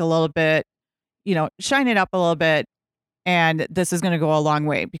and make a little bit, shine it up a little bit. And this is going to go a long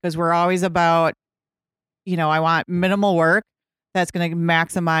way because we're always about, I want minimal work that's going to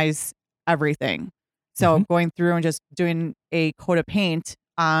maximize everything. So going through and just doing a coat of paint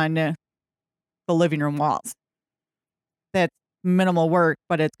on the living room walls. That's minimal work,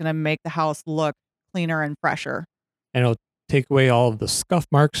 but it's going to make the house look cleaner and fresher. And it'll take away all of the scuff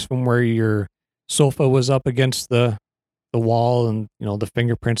marks from where your sofa was up against the wall and, the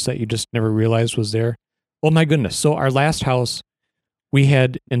fingerprints that you just never realized was there. Oh my goodness. So our last house, we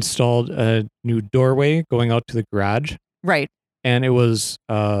had installed a new doorway going out to the garage. Right. And it was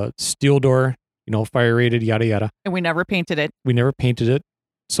steel door, fire rated, yada, yada. And we never painted it. We never painted it.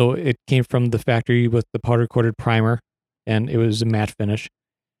 So it came from the factory with the powder coated primer. And it was a matte finish.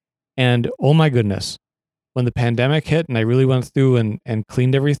 And oh my goodness, when the pandemic hit and I really went through and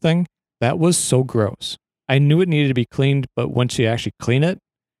cleaned everything, that was so gross. I knew it needed to be cleaned, but once you actually clean it,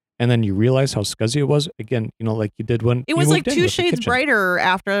 and then you realize how scuzzy it was, again, like you did when it was like 2 with the shades kitchen.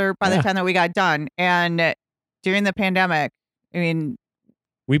 brighter by the time that we got done. And during the pandemic, I mean,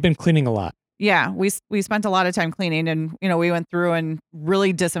 we've been cleaning a lot. Yeah, we spent a lot of time cleaning, and we went through and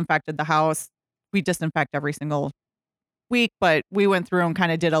really disinfected the house we disinfect every single week, but we went through and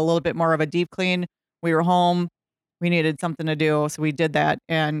kind of did a little bit more of a deep clean. We were home. We needed something to do, so we did that.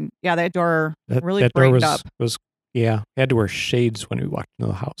 And yeah, that door really that door brightened up. was had to wear shades when we walked into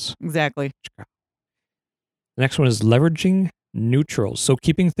the house. Exactly. The next one is leveraging neutrals. So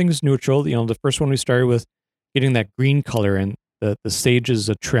keeping things neutral. The first one we started with getting that green color, and the sage is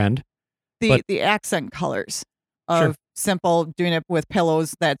a trend. The accent colors of simple, doing it with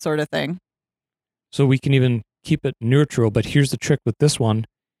pillows, that sort of thing. So we can even keep it neutral, but here's the trick with this one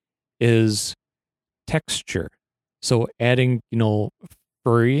is texture. So adding,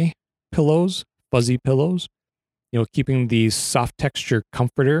 furry pillows, fuzzy pillows, keeping the soft texture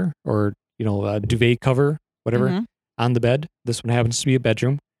comforter or, a duvet cover, whatever, on the bed. This one happens to be a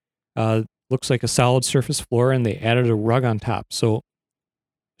bedroom. Looks like a solid surface floor, and they added a rug on top. So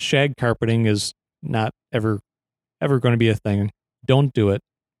shag carpeting is not ever going to be a thing. Don't do it,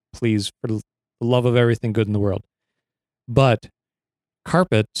 please, for the love of everything good in the world. But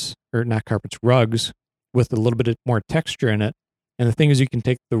carpets, or not carpets, rugs with a little bit more texture in it. And the thing is, you can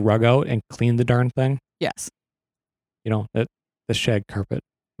take the rug out and clean the darn thing. Yes. The shag carpet.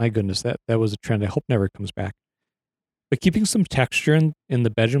 My goodness, that was a trend I hope never comes back. But keeping some texture in the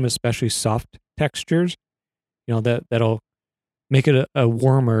bedroom, especially soft textures, that'll make it a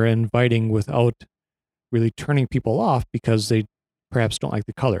warmer, inviting without really turning people off because they perhaps don't like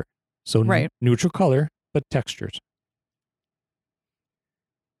the color. So neutral color, but textures.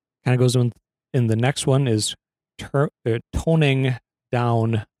 Kind of goes in the next one is toning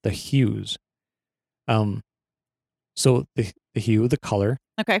down the hues. So the hue, the color.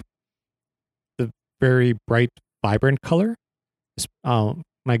 Okay. The very bright, vibrant color.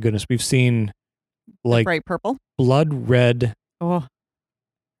 My goodness, we've seen like bright purple, blood red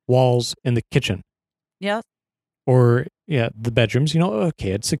walls in the kitchen. Yes. Or the bedrooms.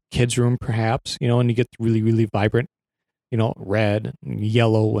 Okay, it's a kid's room perhaps. And you get really, really vibrant, red and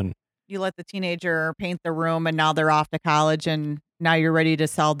yellow, and you let the teenager paint the room, and now they're off to college, and now you're ready to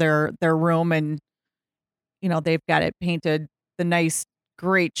sell their room, and they've got it painted the nice,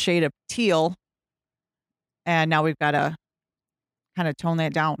 great shade of teal, and now we've got to kind of tone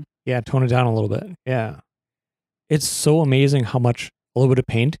that down. Yeah, tone it down a little bit. Yeah, it's so amazing how much a little bit of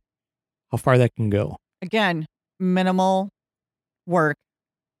paint, how far that can go. Again, minimal work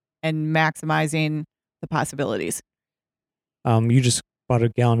and maximizing the possibilities. You just bought a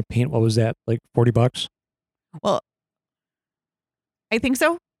gallon of paint. What was that? Like $40? Well, I think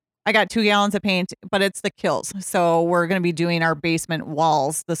so. I got 2 gallons of paint, but it's the Kills. So we're going to be doing our basement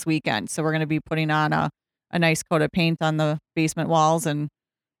walls this weekend. So we're going to be putting on a nice coat of paint on the basement walls and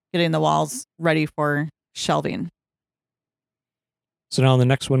getting the walls ready for shelving. So now the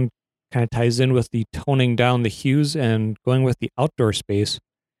next one kind of ties in with the toning down the hues and going with the outdoor space.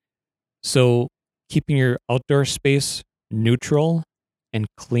 So keeping your outdoor space neutral and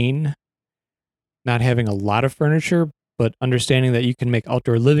clean, not having a lot of furniture, but understanding that you can make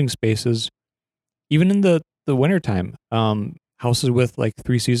outdoor living spaces, even in the wintertime. Houses with like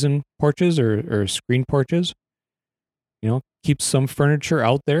 3-season porches or screen porches, keep some furniture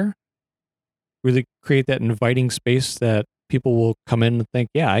out there, really create that inviting space that people will come in and think,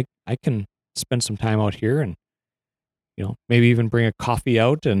 yeah, I can spend some time out here, and, maybe even bring a coffee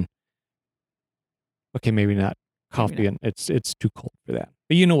out, and okay, maybe not coffee, and it's too cold for that.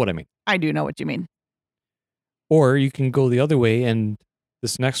 But you know what I mean. I do know what you mean. Or you can go the other way, and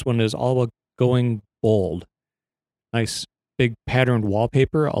this next one is all about going bold. Nice big patterned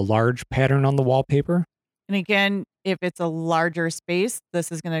wallpaper, a large pattern on the wallpaper. And again, if it's a larger space,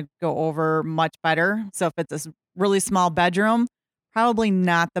 this is going to go over much better. So if it's a really small bedroom, probably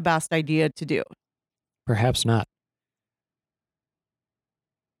not the best idea to do. Perhaps not.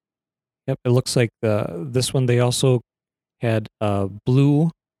 Yep, it looks like this one they also had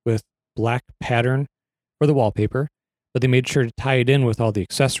blue with black pattern for the wallpaper, but they made sure to tie it in with all the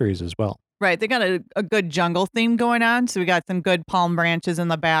accessories as well. Right. They got a good jungle theme going on. So we got some good palm branches in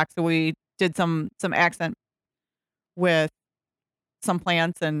the back. So we did some accent with some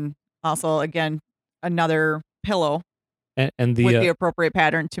plants, and also, again, another pillow and with the appropriate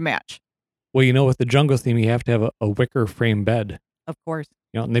pattern to match. Well, with the jungle theme, you have to have a wicker frame bed. Of course.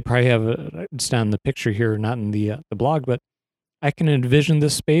 And they probably have it's not in the picture here, not in the blog, but I can envision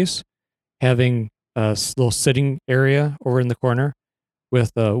this space having a little sitting area over in the corner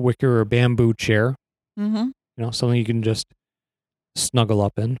with a wicker or bamboo chair. Mm-hmm. Something you can just snuggle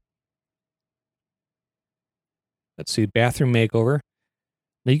up in. Let's see, bathroom makeover.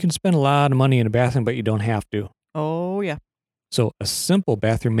 Now you can spend a lot of money in a bathroom, but you don't have to. Oh, yeah. So a simple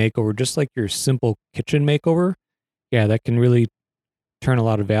bathroom makeover, just like your simple kitchen makeover, yeah, that can really turn a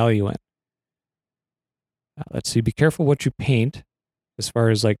lot of value in. Let's see, be careful what you paint as far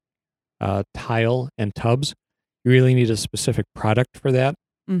as like tile and tubs. You really need a specific product for that.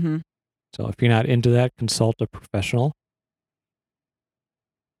 Mm-hmm. So if you're not into that, consult a professional.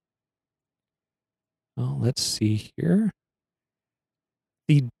 Oh, let's see here.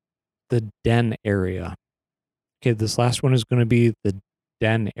 The den area. Okay, this last one is going to be the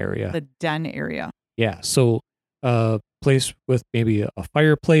den area. The den area. Yeah, so a place with maybe a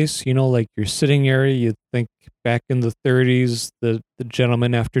fireplace, like your sitting area. You'd think back in the 30s, the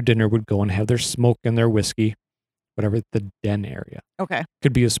gentlemen after dinner would go and have their smoke and their whiskey, whatever, the den area. Okay.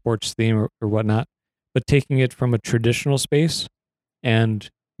 Could be a sports theme or whatnot, but taking it from a traditional space and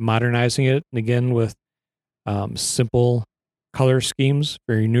modernizing it, and again, with simple color schemes,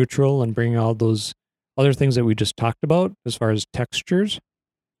 very neutral, and bringing all those other things that we just talked about as far as textures,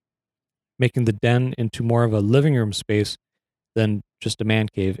 making the den into more of a living room space than just a man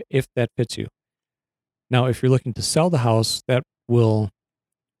cave, if that fits you. Now, if you're looking to sell the house, that will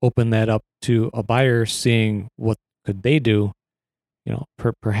open that up to a buyer seeing what could they do.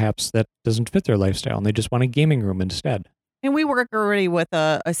 Perhaps that doesn't fit their lifestyle and they just want a gaming room instead. And we work already with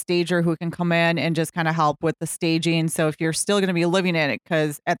a stager who can come in and just kind of help with the staging. So if you're still going to be living in it,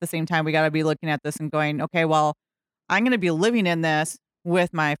 because at the same time, we got to be looking at this and going, okay, well, I'm going to be living in this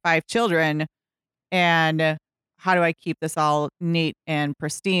with my 5 children. And how do I keep this all neat and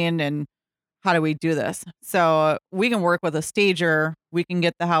pristine? And how do we do this? So we can work with a stager. We can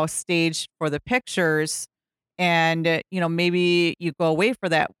get the house staged for the pictures. And, maybe you go away for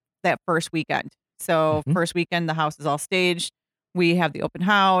that first weekend. So Mhm. first weekend, the house is all staged. We have the open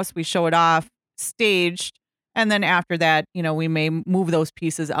house. We show it off, staged. And then after that, we may move those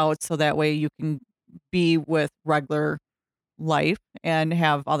pieces out so that way you can be with regular life and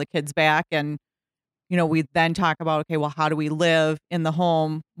have all the kids back. And, we then talk about, okay, well, how do we live in the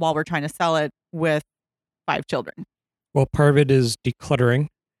home while we're trying to sell it with 5 children? Well, part of it is decluttering,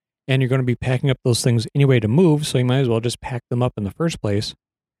 and you're going to be packing up those things anyway to move, so you might as well just pack them up in the first place.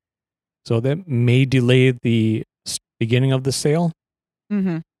 So that may delay the beginning of the sale,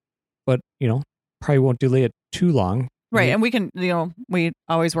 Mm-hmm. but, probably won't delay it too long. Right. And we can, we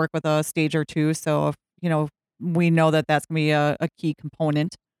always work with a stager too. So if, we know that that's going to be a key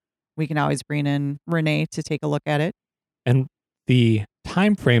component, we can always bring in Renee to take a look at it. And the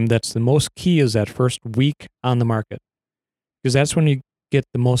time frame that's the most key is that first week on the market, because that's when you get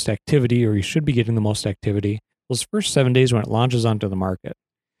the most activity, or you should be getting the most activity, those first 7 days when it launches onto the market.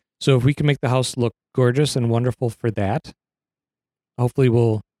 So if we can make the house look gorgeous and wonderful for that, hopefully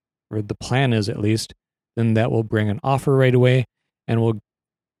or the plan is at least, then that will bring an offer right away, and we'll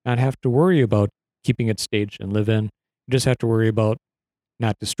not have to worry about keeping it staged and live in. You just have to worry about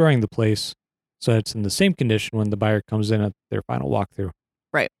not destroying the place so it's in the same condition when the buyer comes in at their final walkthrough.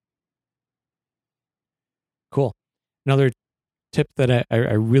 Right. Cool. Another tip that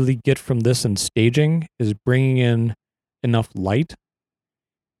I really get from this and staging is bringing in enough light.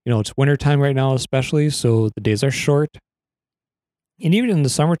 It's wintertime right now, especially, so the days are short. And even in the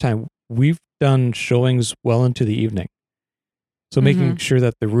summertime, we've done showings well into the evening. So making sure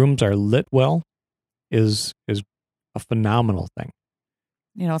that the rooms are lit well is a phenomenal thing.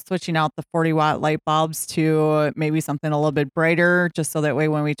 Switching out the 40-watt light bulbs to maybe something a little bit brighter, just so that way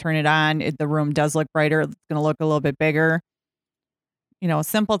when we turn it on, the room does look brighter. It's going to look a little bit bigger.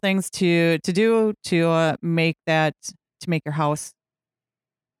 Simple things to do to make your house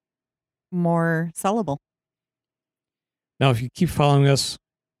more sellable. Now, if you keep following us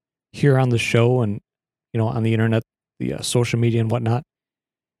here on the show and, on the internet, the social media and whatnot,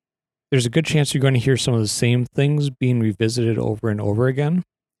 there's a good chance you're going to hear some of the same things being revisited over and over again.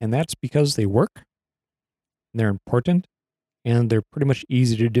 And that's because they work, and they're important, and they're pretty much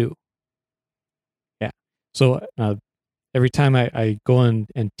easy to do. Yeah. So every time I go and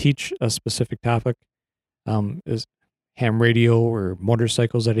teach a specific topic, is ham radio or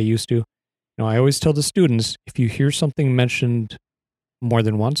motorcycles that I used to, I always tell the students, if you hear something mentioned more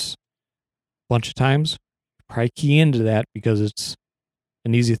than once, a bunch of times, probably key into that, because it's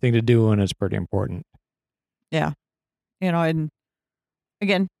an easy thing to do and it's pretty important. Yeah. And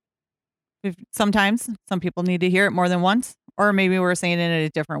again, sometimes some people need to hear it more than once, or maybe we're saying it in a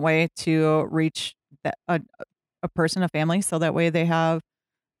different way to reach a person, a family, so that way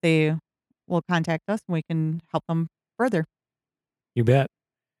they will contact us and we can help them further. You bet.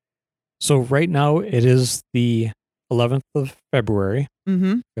 So right now it is the 11th of February,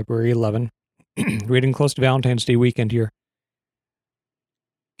 February 11. We're getting close to Valentine's Day weekend here.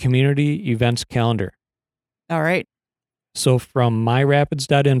 Community events calendar. All right. So from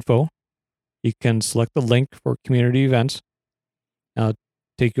myrapids.info, you can select the link for community events. I'll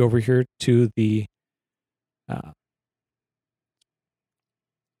take you over here to the Uh,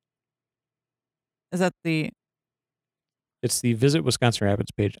 Is that the it's the Visit Wisconsin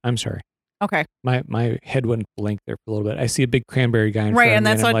Rapids page. I'm sorry. okay? My head went blank there for a little bit. I see a big cranberry guy in Right, front of and me,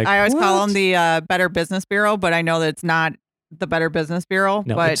 that's and I'm what like, I always call them, what? the Better Business Bureau, but I know that it's not the Better Business Bureau.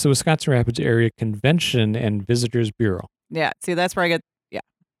 No, But it's the Wisconsin Rapids Area Convention and Visitors Bureau. yeah, see, that's where I get. Yeah,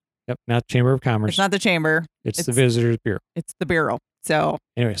 Yep, not Chamber of Commerce. it's not the chamber. It's the Visitors Bureau. It's the bureau. So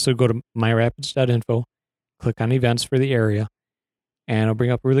Anyway, so go to myrapids.info, click on events for the area, and it'll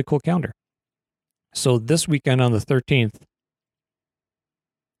bring up a really cool calendar. So this weekend on the 13th,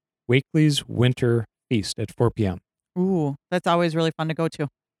 Wakely's Winter Feast at 4 p.m. ooh, that's always really fun to go to.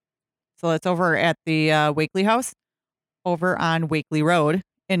 So it's over at the Wakely House over on Wakely Road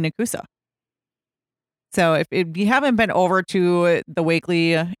in Nakusa. So if you haven't been over to the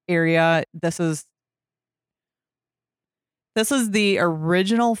Wakely area, this is the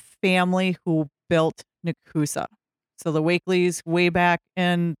original family who built Nakusa. So the Wakeleys way back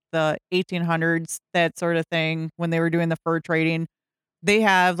in the 1800s, that sort of thing, when they were doing the fur trading, they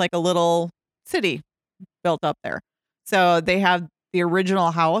have like a little city built up there. So they have the original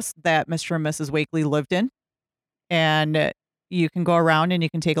house that Mr. and Mrs. Wakely lived in. And you can go around and you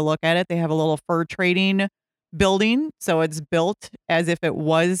can take a look at it. They have a little fur trading building. So it's built as if it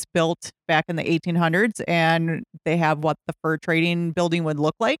was built back in the 1800s. And they have what the fur trading building would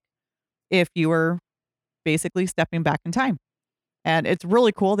look like if you were basically stepping back in time. And it's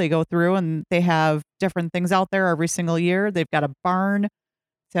really cool. They go through and they have different things out there every single year. They've got a barn.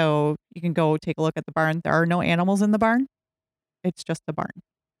 So you can go take a look at the barn. There are no animals in the barn. It's just a barn.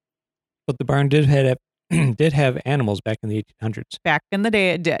 But the barn did have animals back in the 1800s. Back in the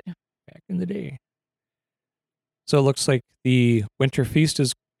day, it did. Back in the day. So it looks like the Winter Feast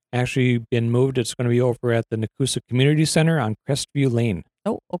has actually been moved. It's going to be over at the Nakusa Community Center on Crestview Lane.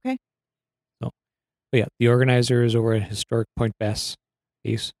 Oh, okay. So, but yeah, the organizer is over at Historic Point Bassie.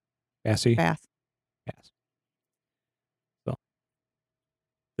 Pass. So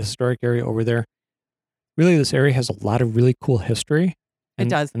the historic area over there. Really, this area has a lot of really cool history. It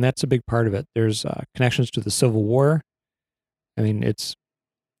does. And that's a big part of it. There's connections to the Civil War. I mean, it's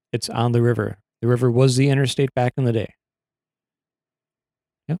on the river. The river was the interstate back in the day.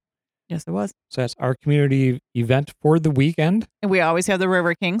 Yep. Yes, it was. So that's our community event for the weekend. And we always have the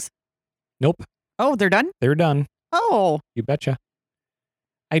River Kings. Nope. Oh, they're done? They're done. Oh. You betcha.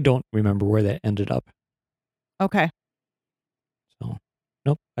 I don't remember where that ended up. Okay. So,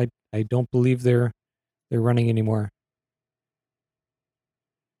 nope. I don't believe they're running anymore.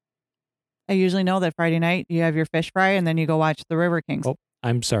 I usually know that Friday night you have your fish fry and then you go watch the River Kings. Oh,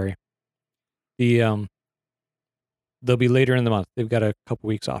 I'm sorry. They'll be later in the month. They've got a couple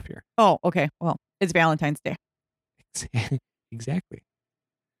weeks off here. Oh, okay. Well, it's Valentine's Day. Exactly.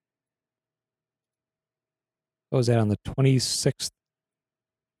 What was that on the 26th?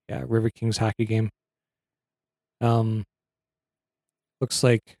 Yeah, River Kings hockey game. Looks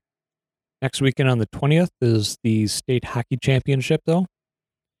like next weekend on the 20th is the state hockey championship, though,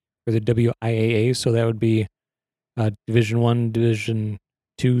 for the WIAA. So that would be Division I, Division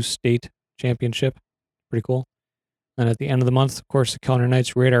II state championship. Pretty cool. And at the end of the month, of course, the Calendar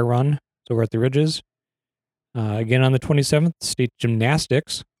Knights Radar Run. So we're at the Ridges. Again on the 27th, state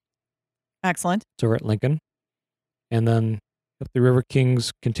gymnastics. Excellent. So we're at Lincoln. And then if the River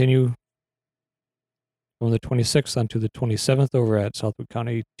Kings continue from the 26th onto the 27th over at Southwood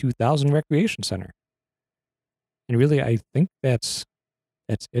County 2000 Recreation Center. And really, I think that's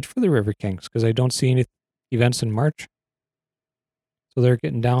it for the River Kings because I don't see any events in March. So they're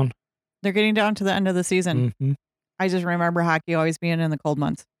getting down. They're getting down to the end of the season. Mm-hmm. I just remember hockey always being in the cold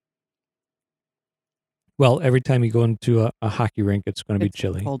months. Well, every time you go into a hockey rink, it's going to be It's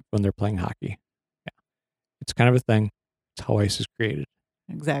chilly cold. when they're playing hockey. Yeah. It's kind of a thing. It's how ice is created.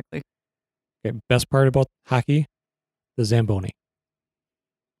 Exactly. Okay, best part about hockey, the Zamboni.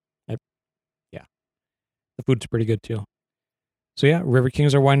 Yeah. The food's pretty good too. So yeah, River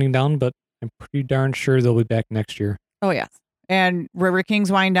Kings are winding down, but I'm pretty darn sure they'll be back next year. Oh, yes. And River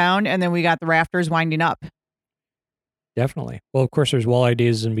Kings wind down, and then we got the Rafters winding up. Definitely. Well, of course, there's walleye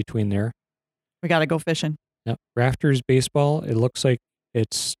days in between there. We got to go fishing. Yep. Rafters baseball, it looks like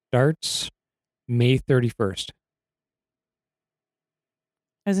it starts May 31st.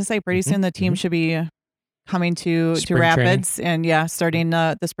 As I say, pretty soon the team should be coming to Spring Rapids and starting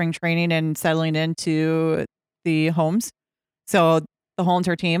the spring training and settling into the homes. So the whole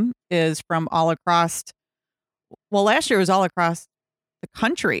entire team is from all across. Well, last year was all across the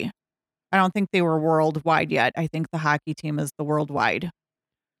country. I don't think they were worldwide yet. I think the hockey team is the worldwide.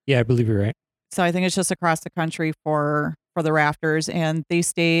 Yeah, I believe you're right. So I think it's just across the country for the Rafters, and they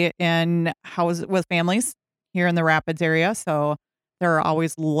stay in houses with families. here in the Rapids area. So they're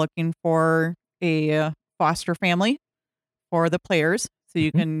always looking for a foster family for the players. So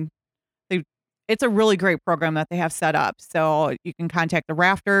you can, it's a really great program that they have set up. So you can contact the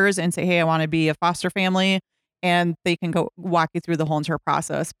Rafters and say, hey, I want to be a foster family. And they can go walk you through the whole entire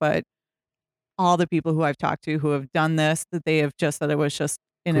process. But all the people who I've talked to who have done this, that they have just said it was just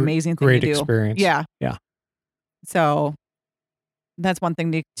an amazing thing to do. Great experience. Yeah. Yeah. So that's one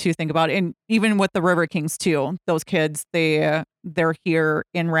thing to think about. And even with the River Kings too, those kids, they're here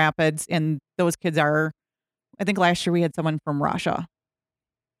in Rapids, and those kids are, I think last year we had someone from Russia.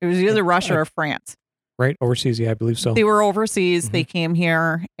 It was either Russia or France. Right. Overseas. Yeah, I believe so. They were overseas. They came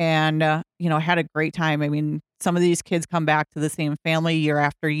here and, had a great time. I mean, some of these kids come back to the same family year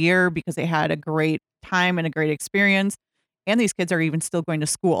after year because they had a great time and a great experience. And these kids are even still going to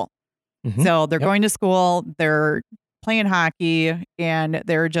school. So they're going to school, they're playing hockey, and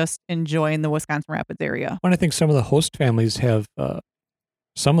they're just enjoying the Wisconsin Rapids area. And I think some of the host families have,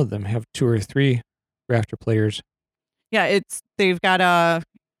 some of them have 2 or 3 Rafter players. Yeah, they've got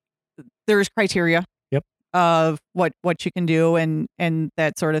there's criteria of what you can do and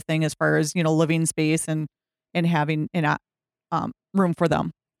that sort of thing as far as, living space and having room for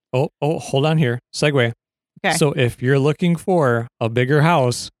them. Oh, hold on here. Segue. Okay. So if you're looking for a bigger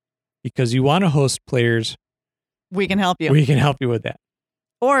house because you want to host players, we can help you. We can help you with that.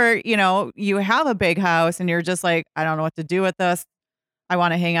 Or, you have a big house and you're just like, I don't know what to do with this. I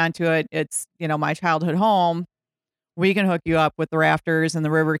want to hang on to it. It's, my childhood home. We can hook you up with the Rafters and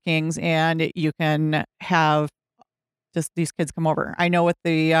the River Kings, and you can have just these kids come over. I know with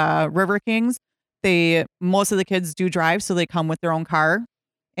the River Kings, most of the kids do drive, so they come with their own car.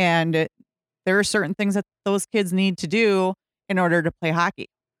 And there are certain things that those kids need to do in order to play hockey.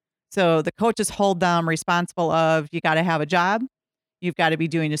 So the coaches hold them responsible of, you got to have a job. You've got to be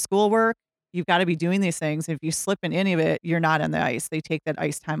doing your schoolwork. You've got to be doing these things. If you slip in any of it, you're not on the ice. They take that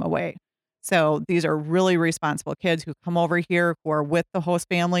ice time away. So these are really responsible kids who come over here, who are with the host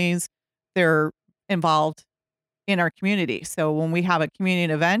families. They're involved in our community. So when we have a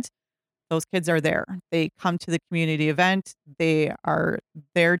community event, those kids are there. They come to the community event. They are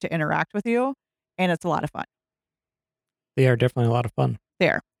there to interact with you, and it's a lot of fun. They are definitely a lot of fun.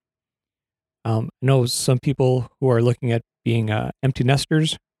 There. I know some people who are looking at being empty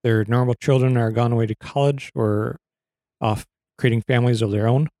nesters. Their normal children are gone away to college or off creating families of their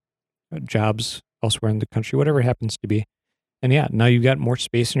own, jobs elsewhere in the country, whatever it happens to be. And yeah, now you've got more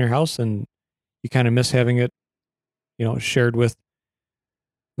space in your house, and you kind of miss having it, shared with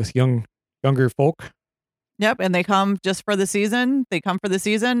younger folk. Yep, and they come just for the season. They come for the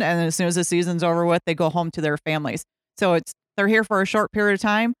season, and as soon as the season's over with, they go home to their families. So they're here for a short period of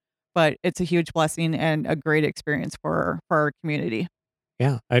time, but it's a huge blessing and a great experience for our community.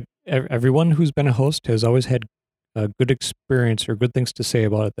 Yeah, everyone who's been a host has always had a good experience or good things to say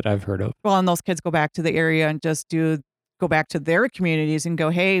about it that I've heard of. Well, and those kids go back to the area and just go back to their communities and go,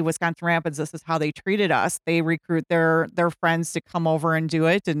 hey, Wisconsin Rapids, this is how they treated us. They recruit their friends to come over and do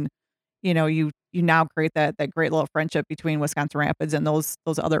it. And, you now create that great little friendship between Wisconsin Rapids and those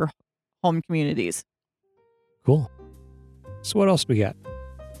other home communities. Cool. So what else do we got?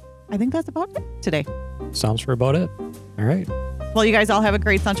 I think that's about it today. Sounds for about it. All right. Well, you guys all have a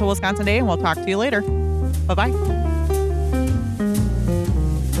great Central Wisconsin day, and we'll talk to you later. Bye-bye.